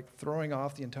 again, you're throwing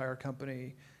off the entire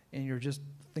company, and you're just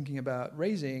thinking about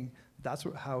raising. That's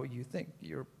how you think.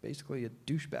 You're basically a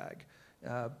douchebag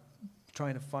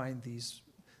trying to find these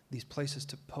places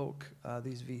to poke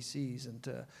these VCs and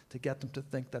to get them to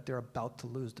think that they're about to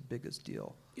lose the biggest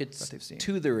deal that they've seen. It's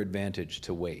to their advantage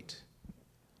to wait.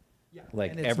 Yeah.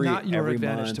 And it's every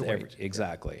advantage month, to wait.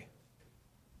 Exactly.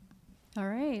 All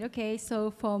right. Okay.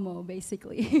 So FOMO,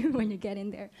 basically, when you get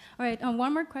in there. All right.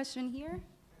 One more question here.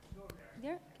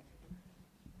 There.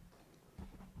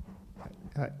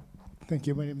 Hi. Thank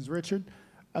you. My name is Richard.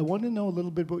 I want to know a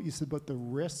little bit about what you said about the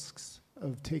risks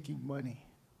of taking money.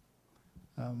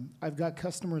 I've got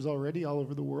customers already all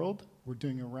over the world. We're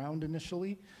doing a round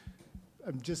initially.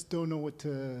 I just don't know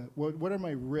what are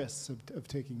my risks of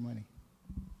taking money?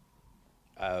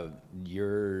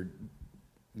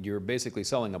 You're basically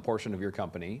selling a portion of your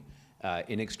company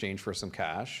in exchange for some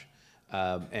cash.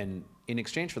 And in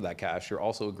exchange for that cash, you're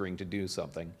also agreeing to do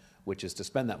something, which is to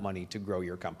spend that money to grow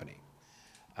your company.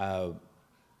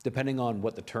 Depending on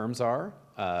what the terms are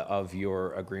of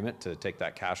your agreement to take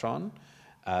that cash on,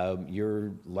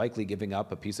 you're likely giving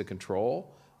up a piece of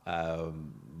control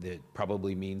It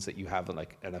probably means that you have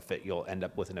like you'll end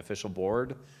up with an official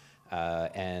board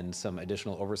and some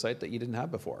additional oversight that you didn't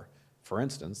have before. For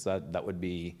instance, that would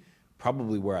be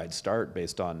probably where I'd start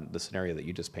based on the scenario that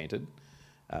you just painted.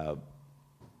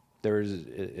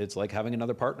 It's like having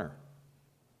another partner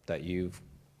that you've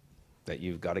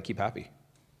got to keep happy.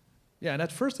 Yeah, and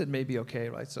at first it may be okay,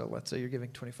 right? So let's say you're giving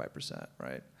 25%,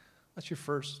 right? That's your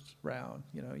first round.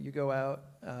 You know, you go out,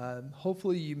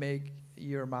 hopefully you make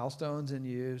your milestones and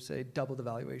you say double the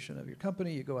valuation of your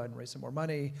company, you go out and raise some more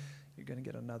money, you're gonna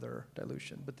get another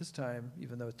dilution. But this time,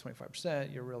 even though it's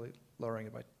 25%, you're really lowering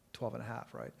it by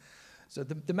 12.5, right? So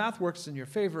the math works in your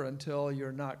favor until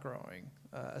you're not growing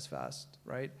as fast,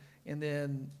 right? And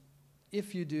then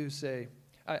if you do say,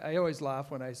 I always laugh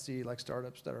when I see like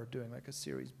startups that are doing like a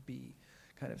Series B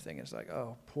kind of thing. It's like,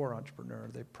 oh, poor entrepreneur.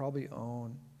 They probably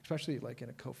own, especially like in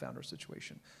a co-founder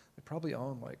situation, they probably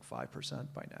own like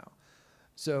 5% by now.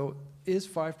 So is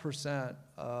 5%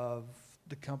 of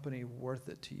the company worth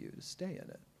it to you to stay in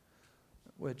it?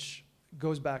 Which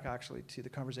goes back actually to the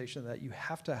conversation that you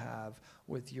have to have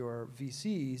with your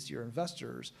VCs, your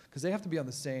investors, because they have to be on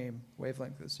the same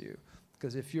wavelength as you.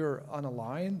 Because if you're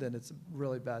unaligned, then it's a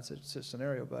really bad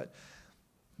scenario. But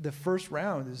the first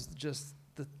round is just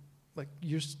like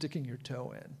you're sticking your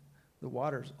toe in. The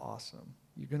water's awesome.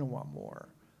 You're gonna want more,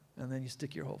 and then you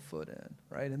stick your whole foot in,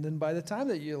 right? And then by the time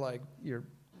that you're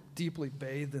deeply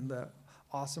bathed in the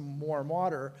awesome warm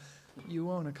water,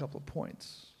 you own a couple of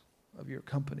points of your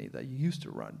company that you used to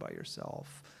run by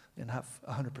yourself and have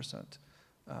 100%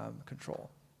 control.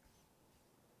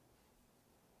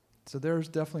 So there's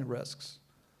definitely risks.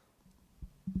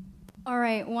 All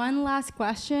right, one last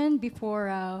question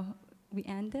before we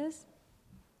end this.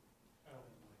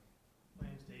 My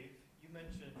name's Dave. You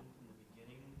mentioned in the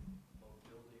beginning about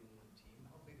building a team.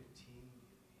 How big a team do you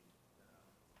need?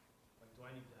 Like, do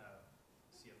I need to have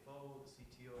a CFO, the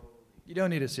CTO? You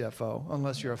don't need a CFO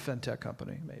unless you're a fintech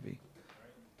company, maybe.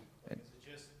 Right. Is it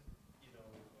just,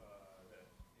 that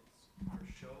it's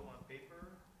your show on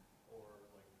paper, or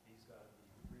like these got to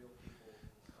be real people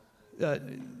in the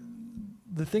company?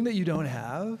 The thing that you don't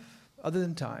have, other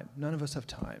than time, none of us have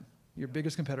time. Your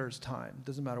biggest competitor is time.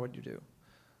 Doesn't matter what you do.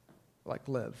 Like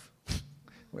live.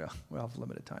 we all have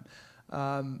limited time.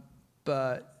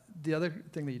 But the other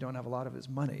thing that you don't have a lot of is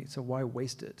money. So why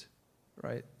waste it,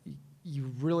 right?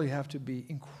 You really have to be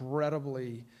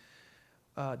incredibly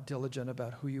diligent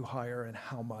about who you hire and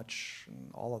how much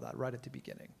and all of that right at the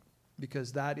beginning.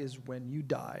 Because that is when you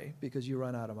die because you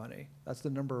run out of money. That's the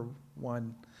number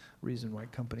one reason why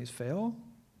companies fail.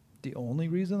 The only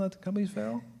reason that the companies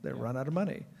fail, they run out of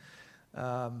money.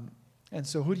 And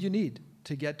so who do you need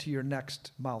to get to your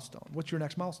next milestone? What's your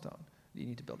next milestone? Do you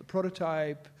need to build a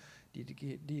prototype? Do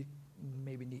you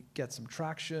maybe get some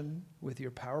traction with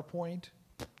your PowerPoint?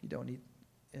 You don't need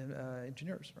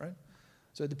engineers, right?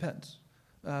 So it depends.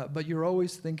 But you're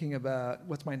always thinking about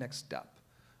what's my next step,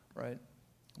 right?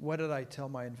 What did I tell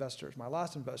my investors, my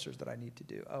last investors, that I need to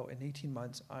do? Oh, in 18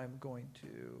 months, I'm going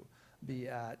to be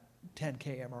at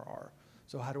 10K MRR.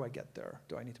 So how do I get there?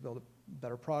 Do I need to build a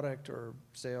better product or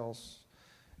sales?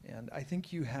 And I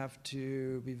think you have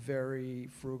to be very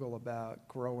frugal about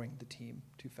growing the team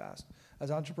too fast. As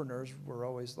entrepreneurs, we're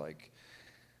always like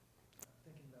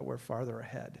thinking that we're farther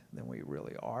ahead than we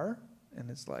really are. And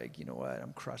it's like, you know what,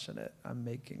 I'm crushing it. I'm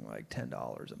making like $10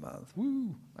 a month.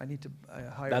 Woo! I need to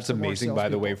hire That's some amazing, more by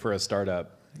the salespeople. way, for a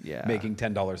startup. Yeah. Making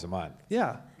 $10 a month.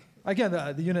 Yeah. Again,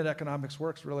 the unit economics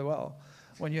works really well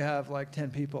when you have like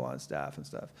 10 people on staff and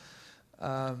stuff.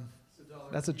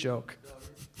 That's a joke.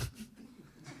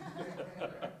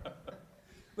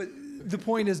 But the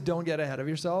point is, don't get ahead of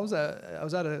yourselves. I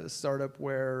was at a startup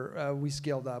where we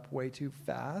scaled up way too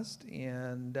fast,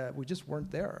 and we just weren't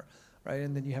there, right?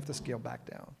 And then you have to scale back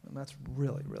down, and that's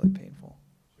really, really painful.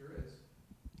 Sure is.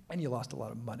 And you lost a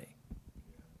lot of money.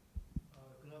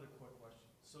 Another quick question.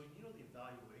 So you know the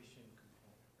evaluation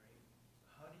component, right?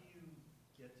 How do you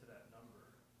get to that number?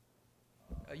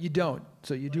 You don't,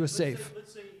 so you do a safe.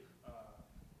 Let's say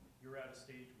you're at a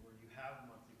stage where you have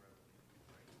monthly revenue,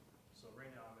 right? So right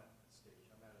now I'm at that stage.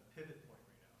 I'm at a pivot point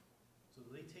right now. So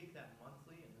do they take that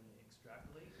monthly and then they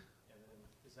extrapolate? And then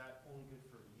is that only good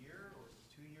for a year, or is it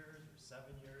 2 years, or 7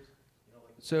 years? You know,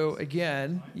 like. So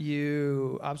again,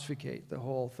 you obfuscate the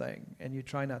whole thing, and you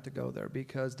try not to go there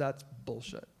because that's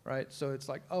bullshit, right? So it's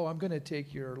like, oh, I'm going to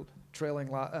take your trailing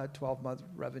 12-month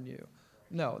revenue.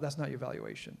 No, that's not your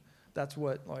valuation. That's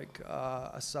what like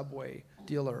a Subway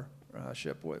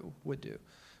dealership would do.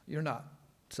 You're not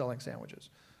selling sandwiches,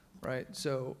 right?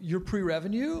 So you're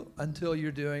pre-revenue until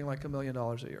you're doing like $1 million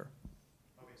a year.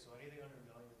 Okay, so anything under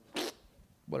 $1 million.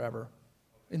 Whatever.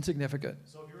 Insignificant.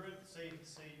 So if you're at, say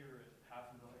you're at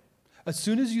 $500,000. As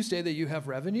soon as you say that you have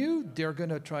revenue, they're going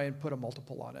to try and put a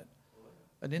multiple on it.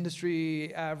 An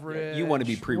industry average. You want to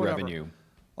be pre-revenue.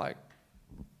 Whatever. Like,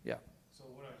 yeah. So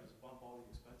what, I just bump all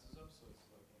the expenses up so it's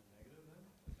like a negative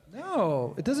then?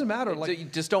 No, it doesn't matter. So you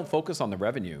just don't focus on the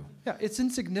revenue. Yeah, it's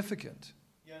insignificant.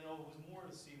 Yeah, no, it was more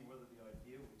to see whether the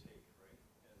idea would take, right?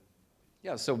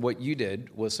 Yeah, so what you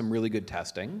did was some really good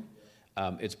testing.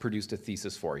 It's produced a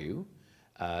thesis for you.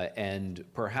 And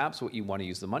perhaps what you want to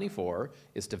use the money for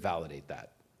is to validate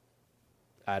that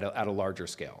at a larger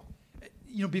scale.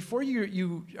 You know, before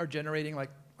you are generating, like,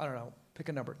 I don't know, pick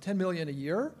a number, 10 million a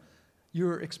year,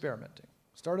 you're experimenting.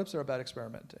 Startups are about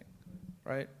experimenting,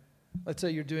 right? Let's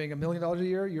say you're doing $1 million a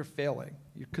year, you're failing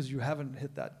because you haven't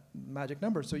hit that magic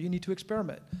number. So you need to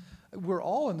experiment. We're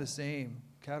all in the same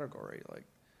category. Like,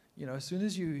 you know, as soon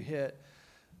as you hit,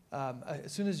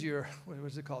 as soon as your, what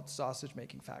is it called, sausage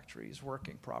making factory is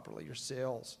working properly, your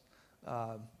sales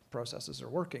processes are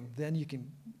working, then you can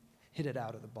hit it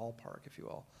out of the ballpark, if you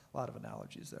will. A lot of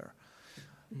analogies there.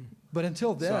 But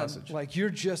until then, like, you're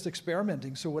just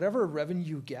experimenting. So whatever revenue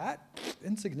you get,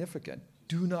 insignificant.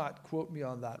 Do not quote me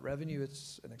on that revenue.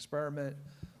 It's an experiment.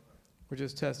 We're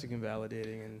just testing and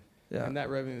validating, and that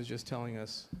revenue is just telling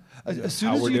us. As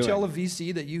soon as you tell a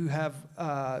VC that you have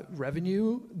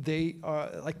revenue, they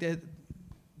are like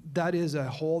that is a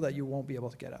hole that you won't be able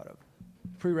to get out of.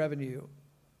 Pre-revenue.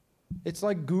 It's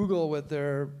like Google with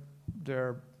their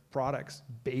products,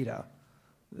 beta.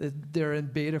 They're in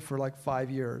beta for like 5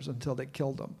 years until they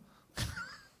killed them.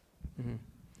 Mm-hmm.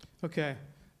 Okay,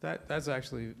 that's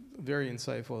actually very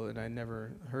insightful, and I've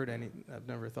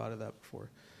never thought of that before.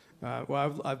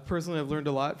 Well, I've personally learned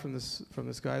a lot from this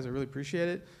guys. I really appreciate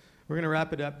it. We're gonna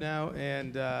wrap it up now,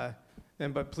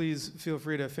 but please feel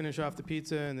free to finish off the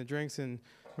pizza and the drinks, and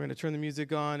we're gonna turn the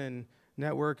music on and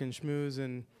network and schmooze,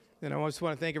 and I just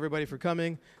want to thank everybody for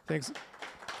coming. Thanks.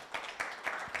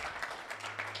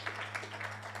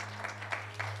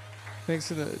 Thanks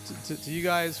to you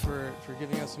guys for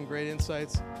giving us some great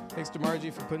insights. Thanks to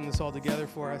Margie for putting this all together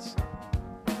for us.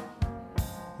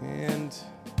 And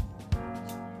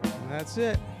that's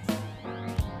it.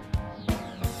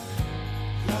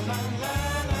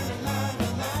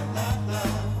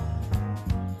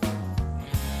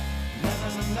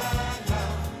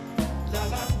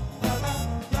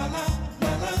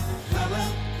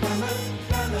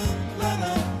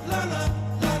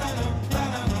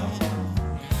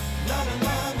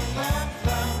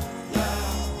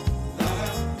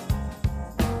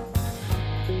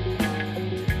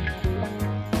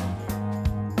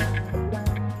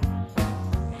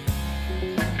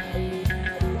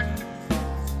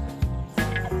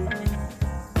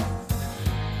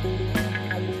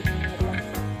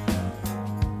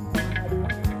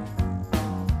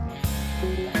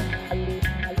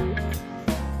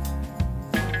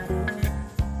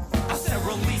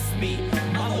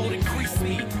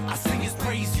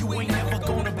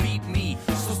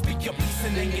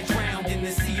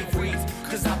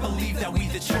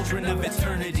 children of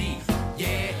eternity.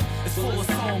 Yeah, it's full of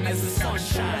song as the sun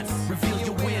shines. Reveal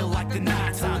your will like the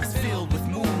night times filled with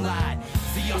moonlight.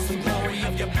 The awesome glory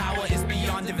of your power is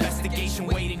beyond investigation.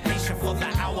 Waiting patient for the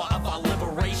hour of our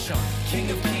liberation.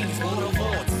 King of kings, Lord of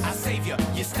lords, our savior.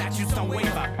 Your statutes don't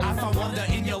waver. I find wonder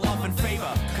in your love and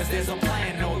favor. Cause there's a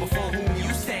plan, know before whom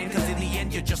you stand. Cause in the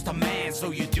end you're just a man,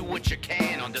 so you do what you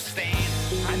can, understand.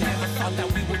 I never thought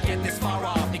that we would get this far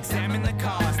off. Examine the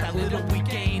cost, that little we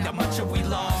gained, how much have we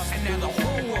lost. And now the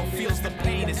whole world feels the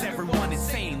pain. Is everyone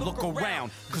insane? Look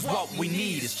around, cause what we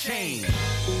need is change.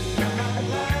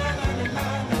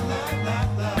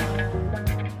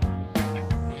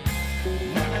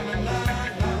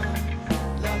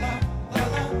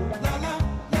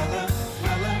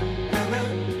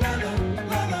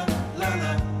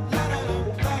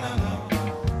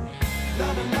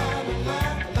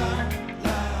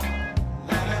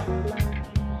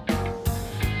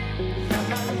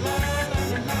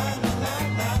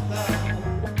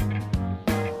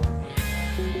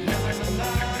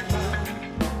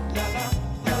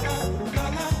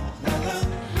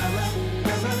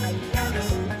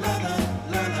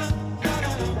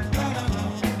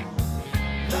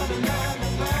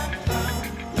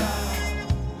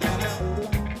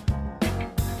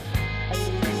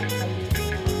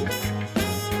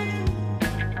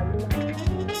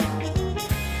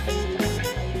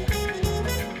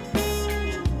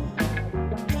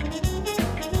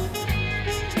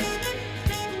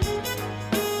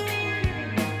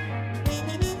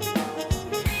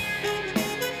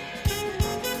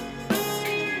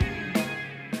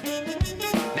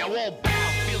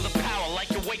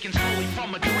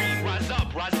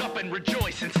 and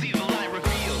rejoice and see the light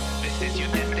revealed. This is your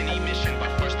destiny mission,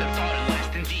 but first a thought and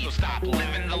last indeed. So stop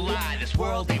living the lie, this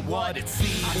world ain't what it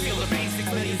seems. I feel the basics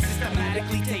being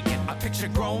systematically taken. I picture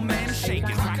grown men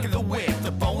shaking, cracking the whip,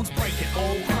 the bones breaking.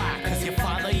 Oh, cry, cause your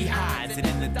father he hides, and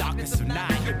in the darkness of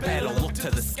night, you better look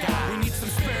to the sky. We need some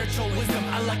spiritual wisdom,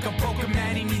 I like a broken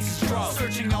man, he needs a stroke.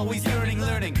 Searching, always yearning,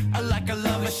 learning, I like a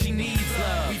lover, she needs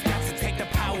love. We've got to take the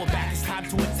power back, it's time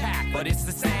to attack. But it's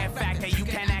the sad fact that you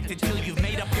can't act until you've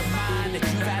made up your mind that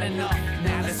you've had enough.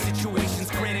 Now the situation's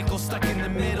critical, stuck in the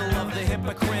middle of the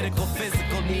hypocritical,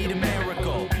 physical, need a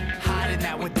miracle. Hiding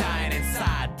that we're dying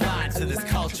inside, blind to this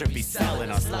culture, be selling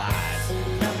us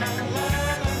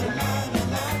lies.